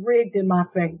everything is rigged in my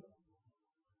favor.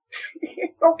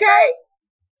 Okay?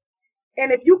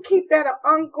 And if you keep that an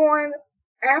ongoing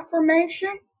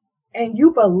affirmation and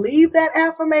you believe that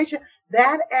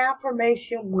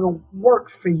affirmation will work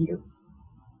for you.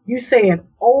 You say it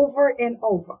over and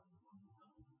over.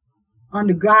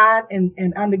 Under God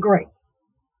and under grace.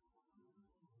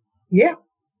 Yeah.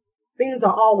 Things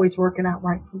are always working out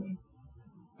right for me.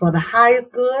 For the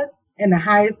highest good and the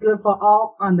highest good for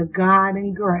all under God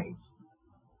and grace.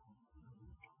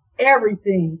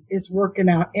 Everything is working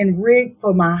out and rigged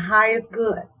for my highest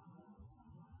good.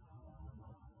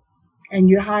 And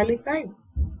you're highly favored.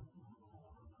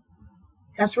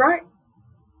 That's right.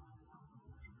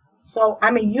 So,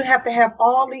 you have to have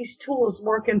all these tools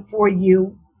working for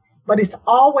you, but it's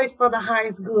always for the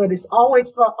highest good. It's always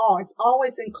for all. It's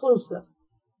always inclusive.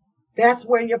 That's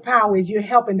where your power is. You're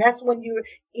helping. That's when you're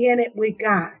in it with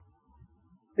God.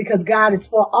 Because God is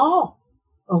for all.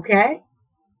 Okay?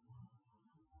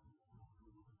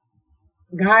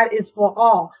 God is for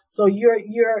all. So you're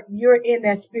in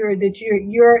that spirit that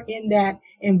you're in that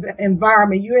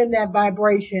environment. You're in that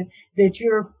vibration that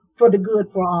you're for the good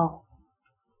for all.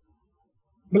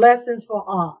 Blessings for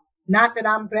all. Not that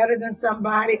I'm better than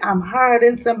somebody. I'm higher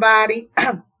than somebody.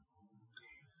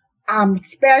 I'm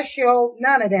special.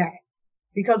 None of that.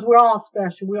 Because we're all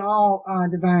special. We're all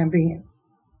divine beings.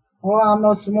 Or I'm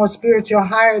more spiritual,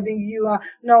 higher than you are.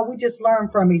 No, we just learn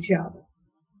from each other.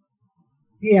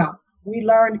 Yeah. We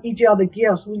learn each other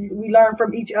gifts. We learn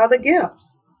from each other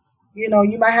gifts. You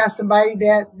might have somebody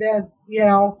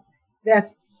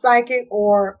that's psychic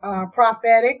or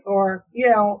prophetic, or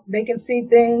they can see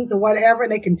things or whatever,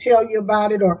 and they can tell you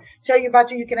about it or tell you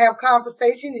about you. You can have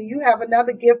conversation, and you have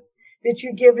another gift that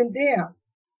you're giving them,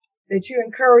 that you're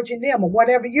encouraging them, or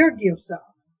whatever your gifts are.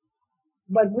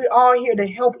 But we're all here to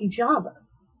help each other.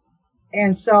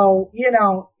 And so,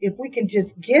 if we can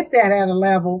just get that at a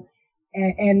level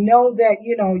and know that,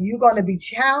 you're going to be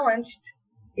challenged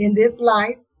in this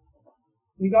life.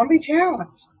 You're going to be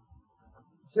challenged.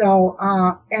 So,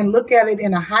 and look at it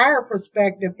in a higher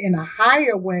perspective, in a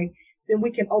higher way, then we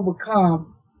can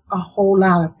overcome a whole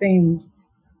lot of things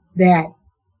that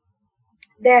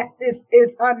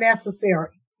is unnecessary,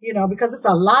 because it's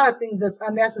a lot of things that's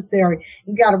unnecessary.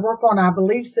 We got to work on our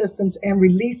belief systems and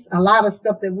release a lot of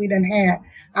stuff that we didn't have.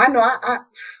 I know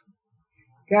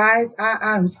guys,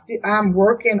 I'm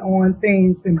working on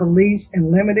things and beliefs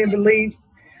and limited beliefs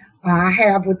I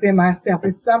have within myself.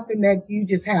 It's something that you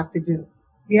just have to do.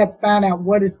 You have to find out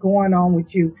what is going on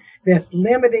with you that's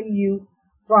limiting you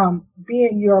from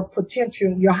being your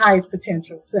highest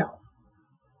potential self.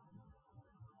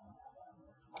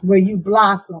 Where you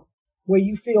blossom, where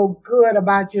you feel good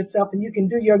about yourself and you can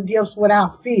do your gifts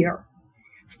without fear.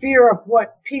 Fear of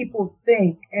what people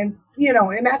think. And,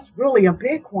 and that's really a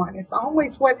big one. It's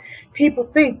always what people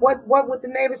think. What would the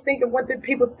neighbors think, and what did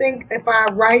people think if I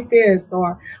write this,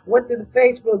 or what did the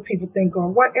Facebook people think, or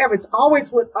whatever. It's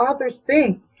always what others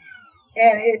think,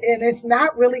 and it's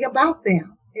not really about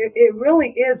them. It really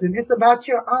isn't. It's about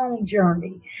your own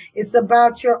journey. It's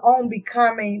about your own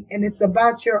becoming, and it's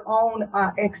about your own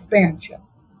expansion.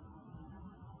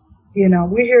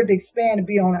 We're here to expand and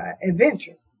be on an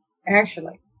adventure,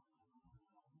 actually.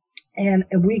 And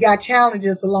we got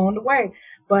challenges along the way.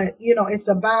 But, it's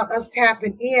about us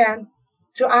tapping in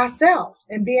to ourselves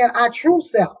and being our true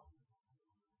self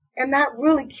and not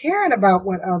really caring about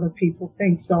what other people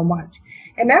think so much.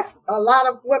 And that's a lot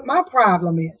of what my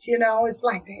problem is. It's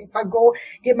like, if I go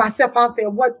get myself out there,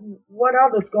 what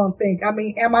others going to think? I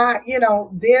mean, am I,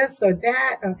 this or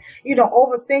that,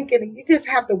 overthinking? And you just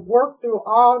have to work through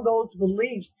all those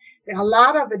beliefs. A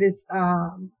lot of it is,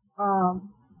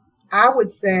 I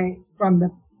would say, from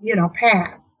the,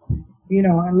 past,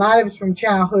 a lot of it's from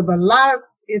childhood, but a lot of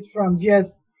it's from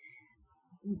just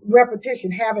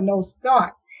repetition, having those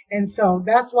thoughts. And so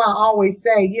that's why I always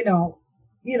say,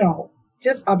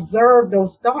 just observe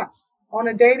those thoughts on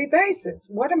a daily basis.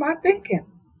 What am I thinking?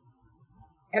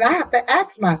 And I have to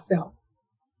ask myself,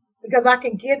 because I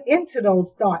can get into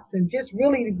those thoughts and just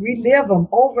really relive them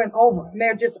over and over. And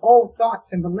they're just old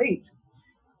thoughts and beliefs.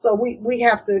 So we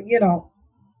have to,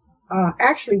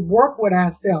 actually work with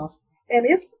ourselves. And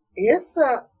it's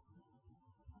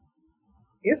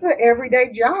an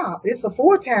everyday job. It's a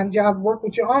full-time job to work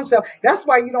with your own self. That's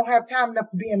why you don't have time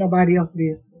enough to be in nobody else's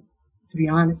business, to be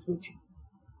honest with you.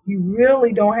 You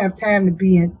really don't have time to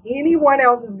be in anyone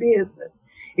else's business.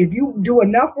 If you do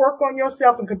enough work on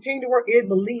yourself and continue to work,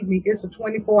 believe me, it's a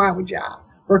 24-hour job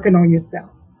working on yourself.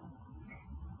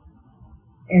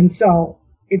 And so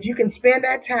if you can spend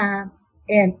that time,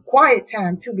 and quiet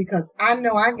time too, because I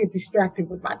know I get distracted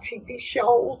with my TV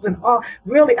shows and all.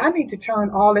 Really, I need to turn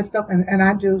all this stuff, and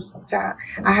I do sometimes.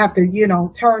 I have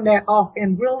to, turn that off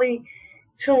and really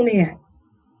tune in.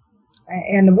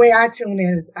 And the way I tune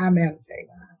in is I meditate.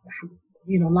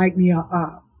 Light me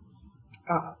a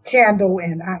candle,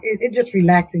 and it's just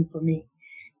relaxing for me.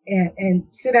 And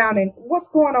sit down and what's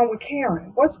going on with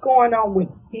Karen? What's going on with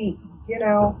me?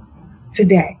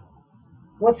 Today,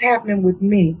 what's happening with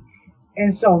me?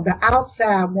 And so the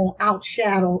outside won't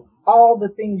outshadow all the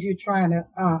things you're trying to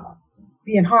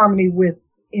be in harmony with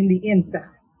in the inside.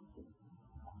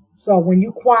 So when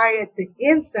you quiet the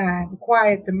inside,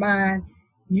 quiet the mind,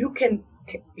 you can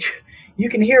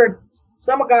hear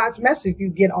some of God's message. You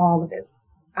get all of this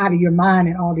out of your mind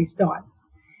and all these thoughts.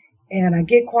 And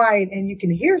get quiet, and you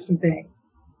can hear some things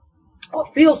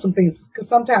or feel some things, because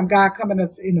sometimes God comes in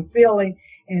us in a feeling,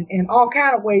 and all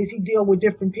kind of ways He deal with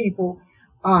different people.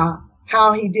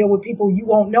 How He deal with people you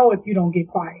won't know if you don't get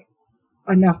quiet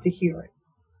enough to hear it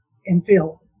and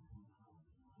feel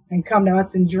it, and come to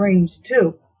us in dreams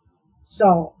too.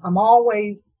 So I'm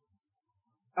always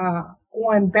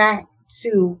going back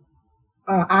to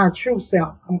our true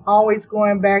self. I'm always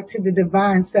going back to the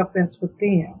divine self that's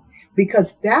within,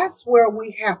 because that's where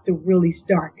we have to really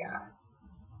start, guys.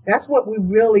 That's what we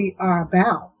really are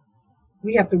about.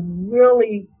 We have to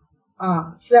really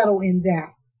settle in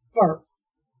that first.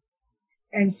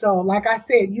 And so, like I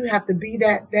said, you have to be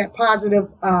that positive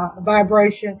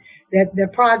vibration,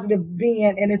 that positive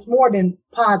being, and it's more than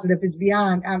positive. It's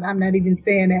beyond. I'm not even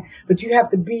saying that, but you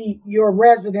have to be your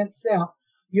resident self,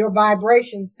 your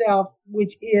vibration self,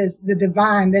 which is the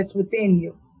divine that's within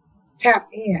you. Tap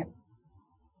in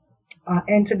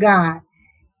into God,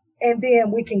 and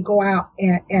then we can go out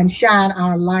and shine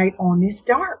our light on this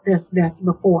dark that's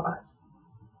before us.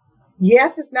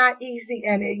 Yes, it's not easy,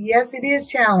 and yes, it is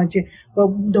challenging, but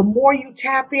the more you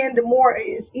tap in, the more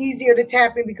it's easier to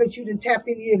tap in, because you done tapped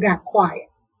in, you got quiet.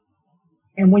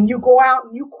 And when you go out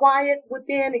and you quiet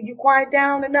within and you quiet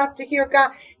down enough to hear God,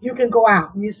 you can go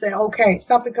out and you say, okay,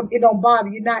 something comes, it don't bother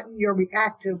you, not in your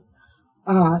reactive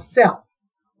self.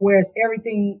 Whereas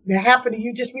everything that happened to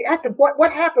you just reactive.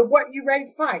 What happened? What, you ready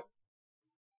to fight?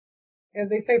 As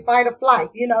they say, fight or flight.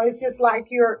 It's just like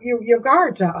your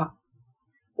guards are up.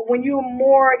 But when you're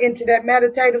more into that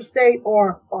meditative state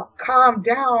or calm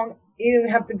down, you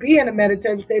don't have to be in a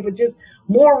meditative state, but just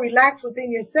more relaxed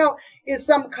within yourself, if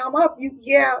something come up, you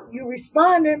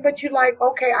responding, but you're like,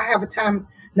 okay, I have a time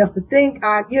enough to think,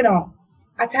 I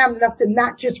time enough to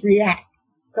not just react,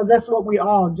 because that's what we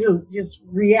all do, just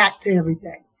react to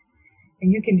everything.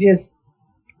 And you can just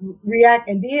react,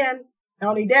 and then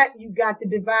not only that, you got the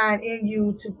divine in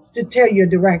you to tell you a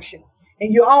direction,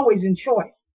 and you're always in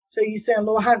choice. So you're saying,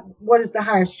 Lord, what is the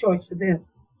highest choice for this?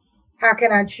 How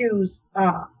can I choose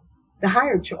the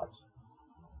higher choice?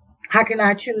 How can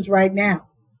I choose right now?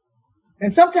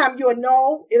 And sometimes you'll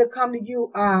know it'll come to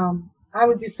you, I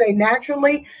would just say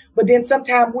naturally, but then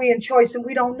sometimes we're in choice and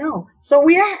we don't know. So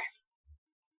we ask.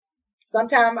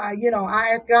 Sometimes I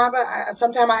ask God, but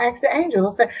sometimes I ask the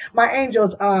angels. I say, my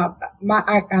angels,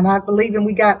 and I believe in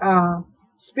we got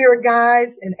spirit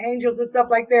guides and angels and stuff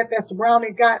like that that's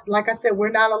surrounding God. Like I said, we're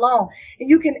not alone. And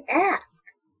you can ask.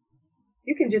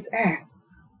 You can just ask.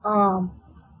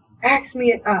 Ask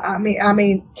me.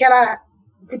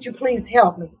 Could you please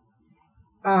help me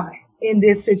in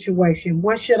this situation?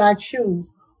 What should I choose?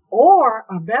 Or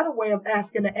a better way of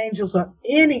asking the angels or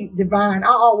any divine,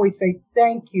 I always say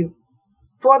thank you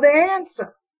for the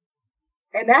answer.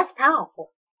 And that's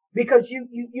powerful because you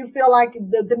feel like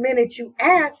the minute you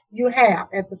ask, you have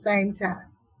at the same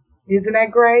time. Isn't that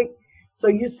great? So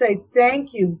you say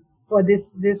thank you for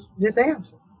this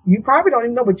answer. You probably don't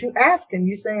even know what you're asking.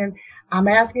 You're saying, I'm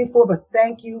asking for, but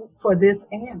thank you for this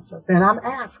answer that I'm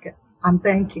asking. I'm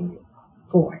thanking you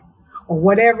for it. Or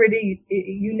whatever it is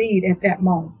you need at that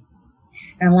moment.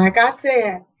 And like I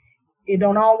said, it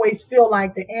don't always feel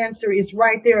like the answer is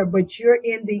right there, but you're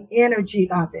in the energy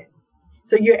of it.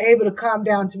 So you're able to calm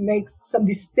down to make some of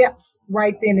these steps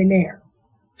right then and there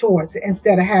towards it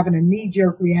instead of having a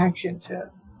knee-jerk reaction to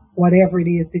whatever it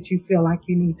is that you feel like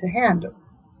you need to handle.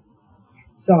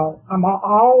 So I'm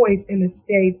always in a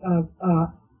state of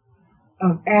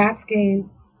asking.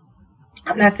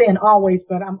 I'm not saying always,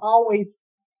 but I'm always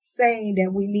saying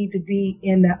that we need to be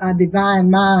in a divine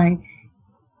mind,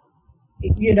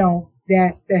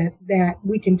 that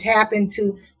we can tap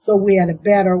into, so we're at a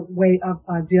better way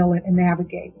of dealing and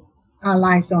navigating our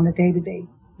lives on a day-to-day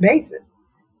basis.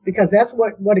 Because that's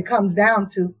what it comes down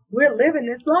to. We're living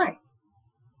this life.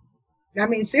 I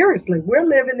mean, seriously, we're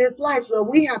living this life, so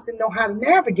we have to know how to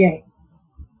navigate.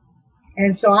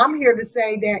 And so I'm here to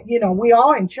say that, we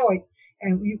all in choice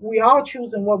and we all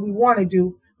choosing what we want to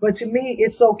do. But to me,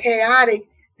 it's so chaotic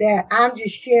that I'm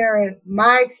just sharing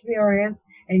my experience,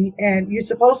 and you're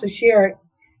supposed to share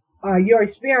your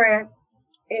experience.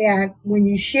 And when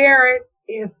you share it,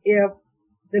 if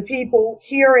the people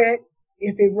hear it,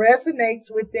 if it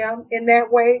resonates with them in that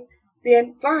way,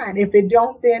 then fine. If it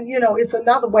don't, then, it's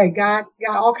another way. God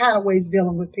got all kind of ways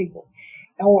dealing with people.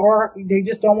 Or they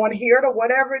just don't want to hear it or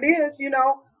whatever it is,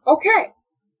 okay.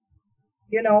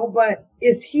 But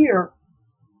it's here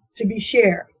to be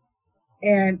shared.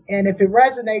 And if it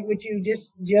resonates with you,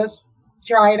 just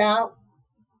try it out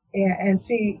and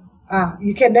see.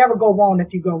 You can never go wrong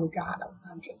if you go with God.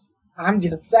 I'm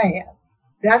just saying.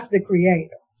 That's the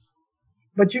creator.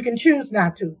 But you can choose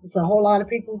not to. It's a whole lot of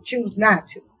people choose not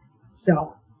to.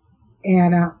 So,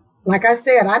 and like I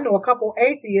said, I know a couple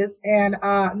atheists, and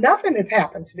nothing has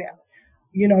happened to them.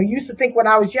 Used to think when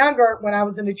I was younger, when I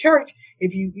was in the church,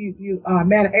 if you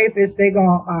met an atheist, they're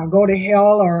gonna go to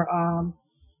hell, or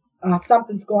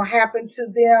something's gonna happen to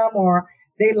them, or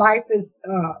their life is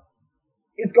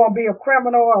gonna be a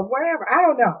criminal or whatever. I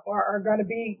don't know, or gonna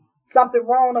be something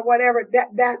wrong or whatever.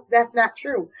 That's not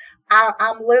true.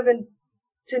 I'm living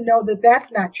to know that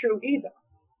that's not true either.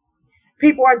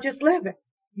 People are just living.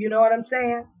 You know what I'm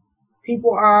saying?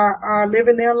 People are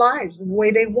living their lives the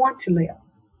way they want to live.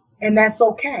 And that's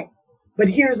okay. But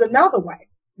here's another way.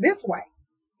 This way.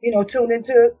 Tune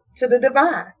into the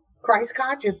divine, Christ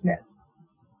consciousness.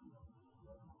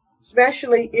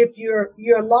 Especially if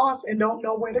you're lost and don't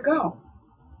know where to go.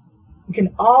 You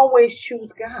can always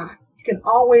choose God. You can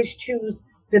always choose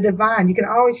the divine. You can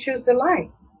always choose the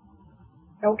light.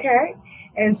 Okay?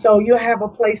 And so you'll have a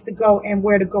place to go and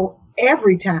where to go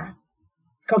every time.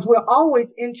 Because we're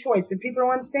always in choice. And people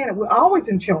don't understand it. We're always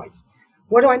in choice.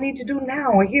 What do I need to do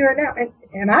now or here and now?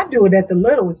 And I do it at the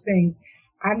littlest things.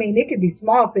 I mean, it could be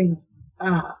small things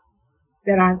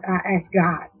that I ask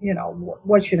God,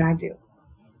 what should I do?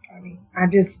 I mean, I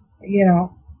just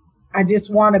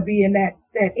want to be in that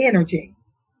energy.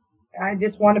 I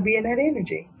just want to be in that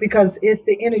energy because it's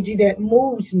the energy that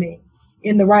moves me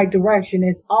in the right direction.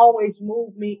 It's always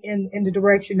moved me in the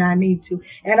direction I need to.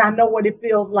 And I know what it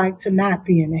feels like to not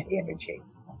be in that energy.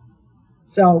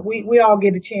 So we all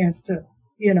get a chance to,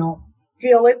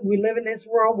 feel it. We live in this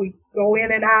world. We go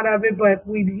in and out of it, but at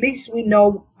least we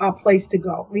know a place to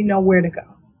go. We know where to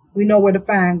go. We know where to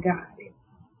find God.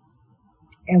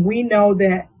 And we know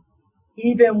that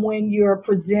even when you're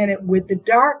presented with the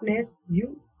darkness,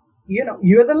 you're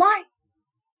the light.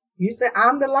 You say,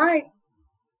 I'm the light.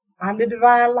 I'm the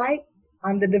divine light.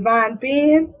 I'm the divine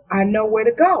being. I know where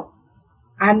to go.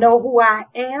 I know who I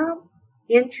am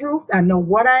in truth. I know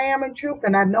what I am in truth.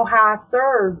 And I know how I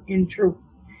serve in truth.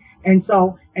 And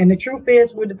so, and the truth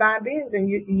is we're divine beings and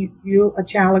you're a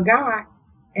child of God.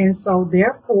 And so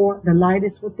therefore the light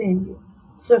is within you.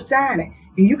 So shine it.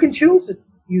 And you can choose to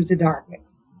use the darkness.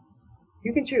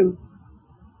 You can choose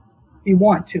if you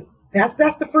want to. That's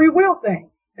the free will thing.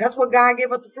 That's what God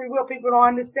gave us, the free will. People don't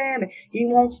understand it. He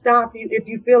won't stop you if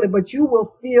you feel it, but you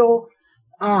will feel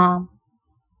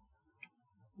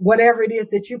whatever it is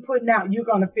that you're putting out, you're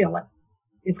going to feel it.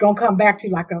 It's going to come back to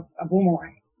you like a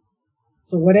boomerang.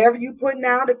 So whatever you're putting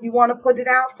out, if you want to put it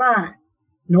out, fine.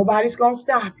 Nobody's going to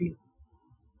stop you.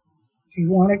 If you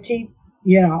want to keep,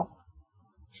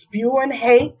 spewing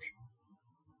hate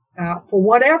for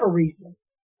whatever reason,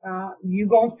 you're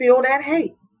going to feel that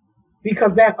hate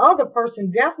because that other person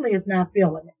definitely is not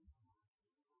feeling it.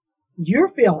 You're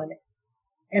feeling it.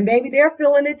 And maybe they're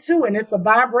feeling it too. And it's a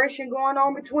vibration going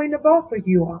on between the both of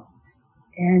you all.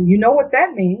 And you know what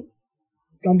that means.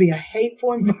 It's going to be a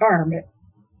hateful environment.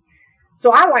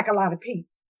 So I like a lot of peace.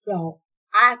 So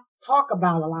I talk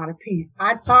about a lot of peace.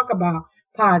 I talk about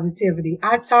positivity.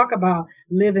 I talk about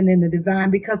living in the divine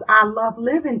because I love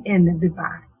living in the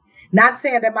divine. Not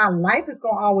saying that my life is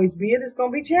going to always be it. It's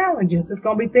going to be challenges. It's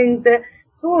going to be things that,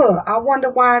 I wonder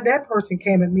why that person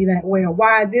came at me that way or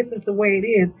why this is the way it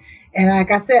is. And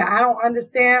like I said, I don't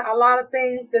understand a lot of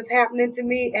things that's happening to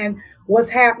me and what's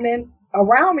happening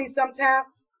around me sometimes,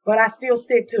 but I still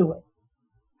stick to it.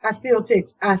 I stick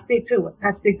to it.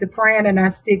 I stick to praying and I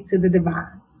stick to the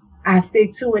divine. I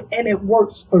stick to it and it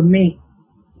works for me.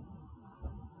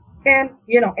 And,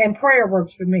 and prayer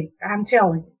works for me. I'm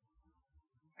telling you.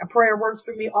 A prayer works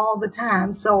for me all the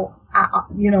time. So,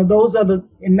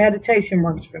 and meditation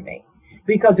works for me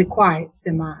because it quiets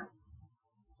the mind.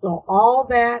 So all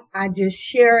that, I just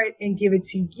share it and give it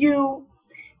to you.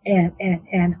 And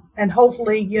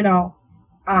hopefully, if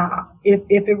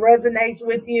it resonates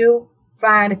with you,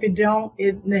 fine. If it don't,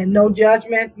 no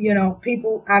judgment.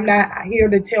 People, I'm not here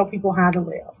to tell people how to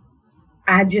live.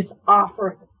 I just offer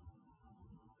it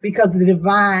because the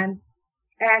divine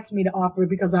asked me to offer it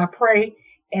because I pray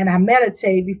and I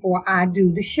meditate before I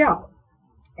do the show.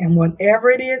 And whatever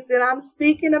it is that I'm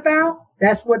speaking about,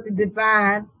 that's what the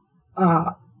divine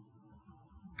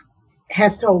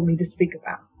has told me to speak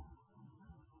about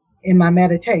in my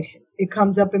meditations. It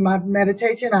comes up in my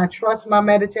meditation. I trust my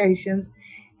meditations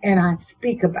and I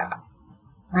speak about it.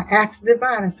 I ask the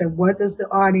divine, I said, what does the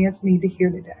audience need to hear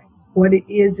today? What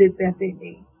is it that they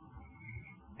need?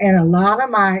 And a lot of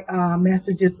my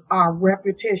messages are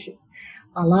repetitious.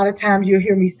 A lot of times you'll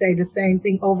hear me say the same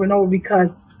thing over and over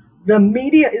because the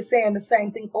media is saying the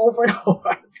same thing over and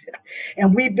over.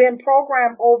 And we've been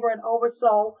programmed over and over.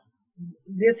 So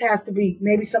this has to be,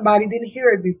 maybe somebody didn't hear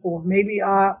it before. Maybe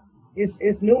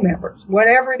it's new members.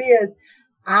 Whatever it is,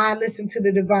 I listen to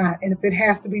the divine. And if it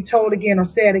has to be told again or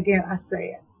said again, I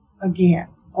say it again,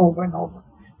 over and over.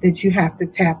 That you have to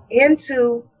tap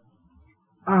into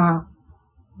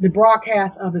the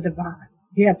broadcast of the divine.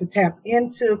 You have to tap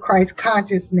into Christ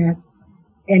consciousness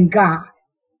and God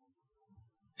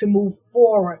to move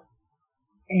forward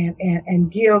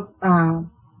and give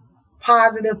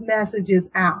positive messages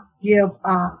out, give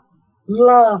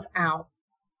love out.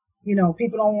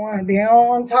 People don't want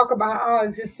to talk about,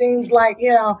 it just seems like,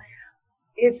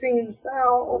 it seems,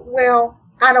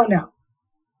 I don't know.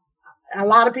 A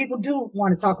lot of people do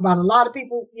want to talk about it. A lot of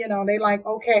people, they like,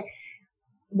 okay,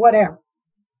 whatever.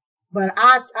 But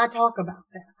I talk about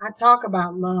that. I talk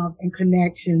about love and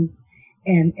connections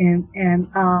and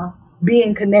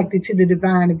being connected to the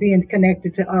divine and being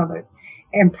connected to others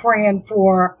and praying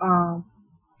for,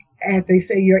 as they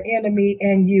say, your enemy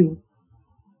and you.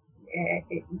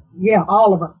 Yeah,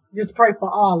 all of us. Just pray for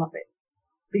all of it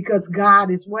because God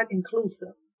is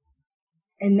inclusive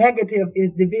and negative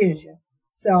is division.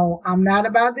 So I'm not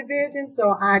about division.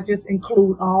 So I just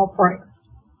include all prayers.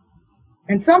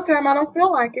 And sometimes I don't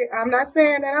feel like it. I'm not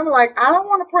saying that. I'm like, I don't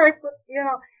want to pray for,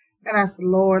 And I said,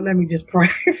 Lord, let me just pray.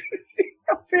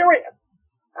 I'm serious.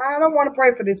 I don't want to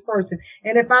pray for this person.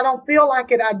 And if I don't feel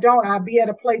like it, I don't. I'll be at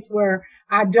a place where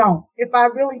I don't. If I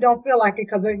really don't feel like it,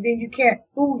 because then you can't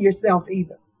fool yourself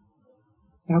either.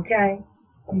 Okay?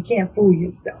 You can't fool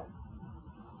yourself.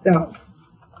 So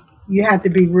you have to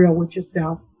be real with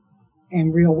yourself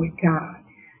and real with God.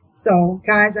 So,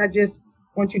 guys, I just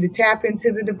want you to tap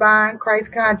into the divine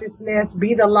Christ consciousness,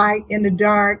 be the light in the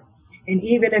dark. And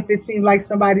even if it seems like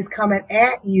somebody's coming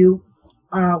at you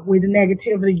with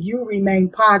negativity, you remain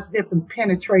positive and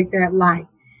penetrate that light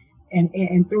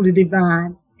and through the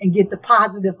divine and get the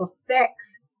positive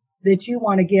effects that you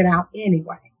want to get out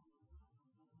anyway.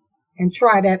 And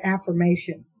try that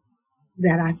affirmation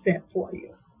that I set for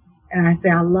you. And I say,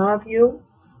 I love you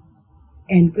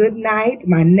and good night.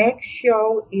 My next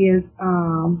show is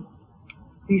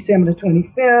December the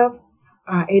 25th.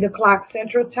 8 o'clock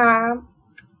Central Time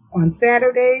on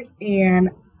Saturdays. And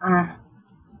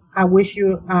I wish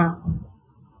you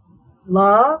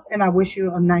love, and I wish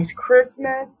you a nice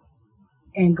Christmas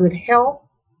and good health.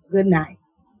 Good night.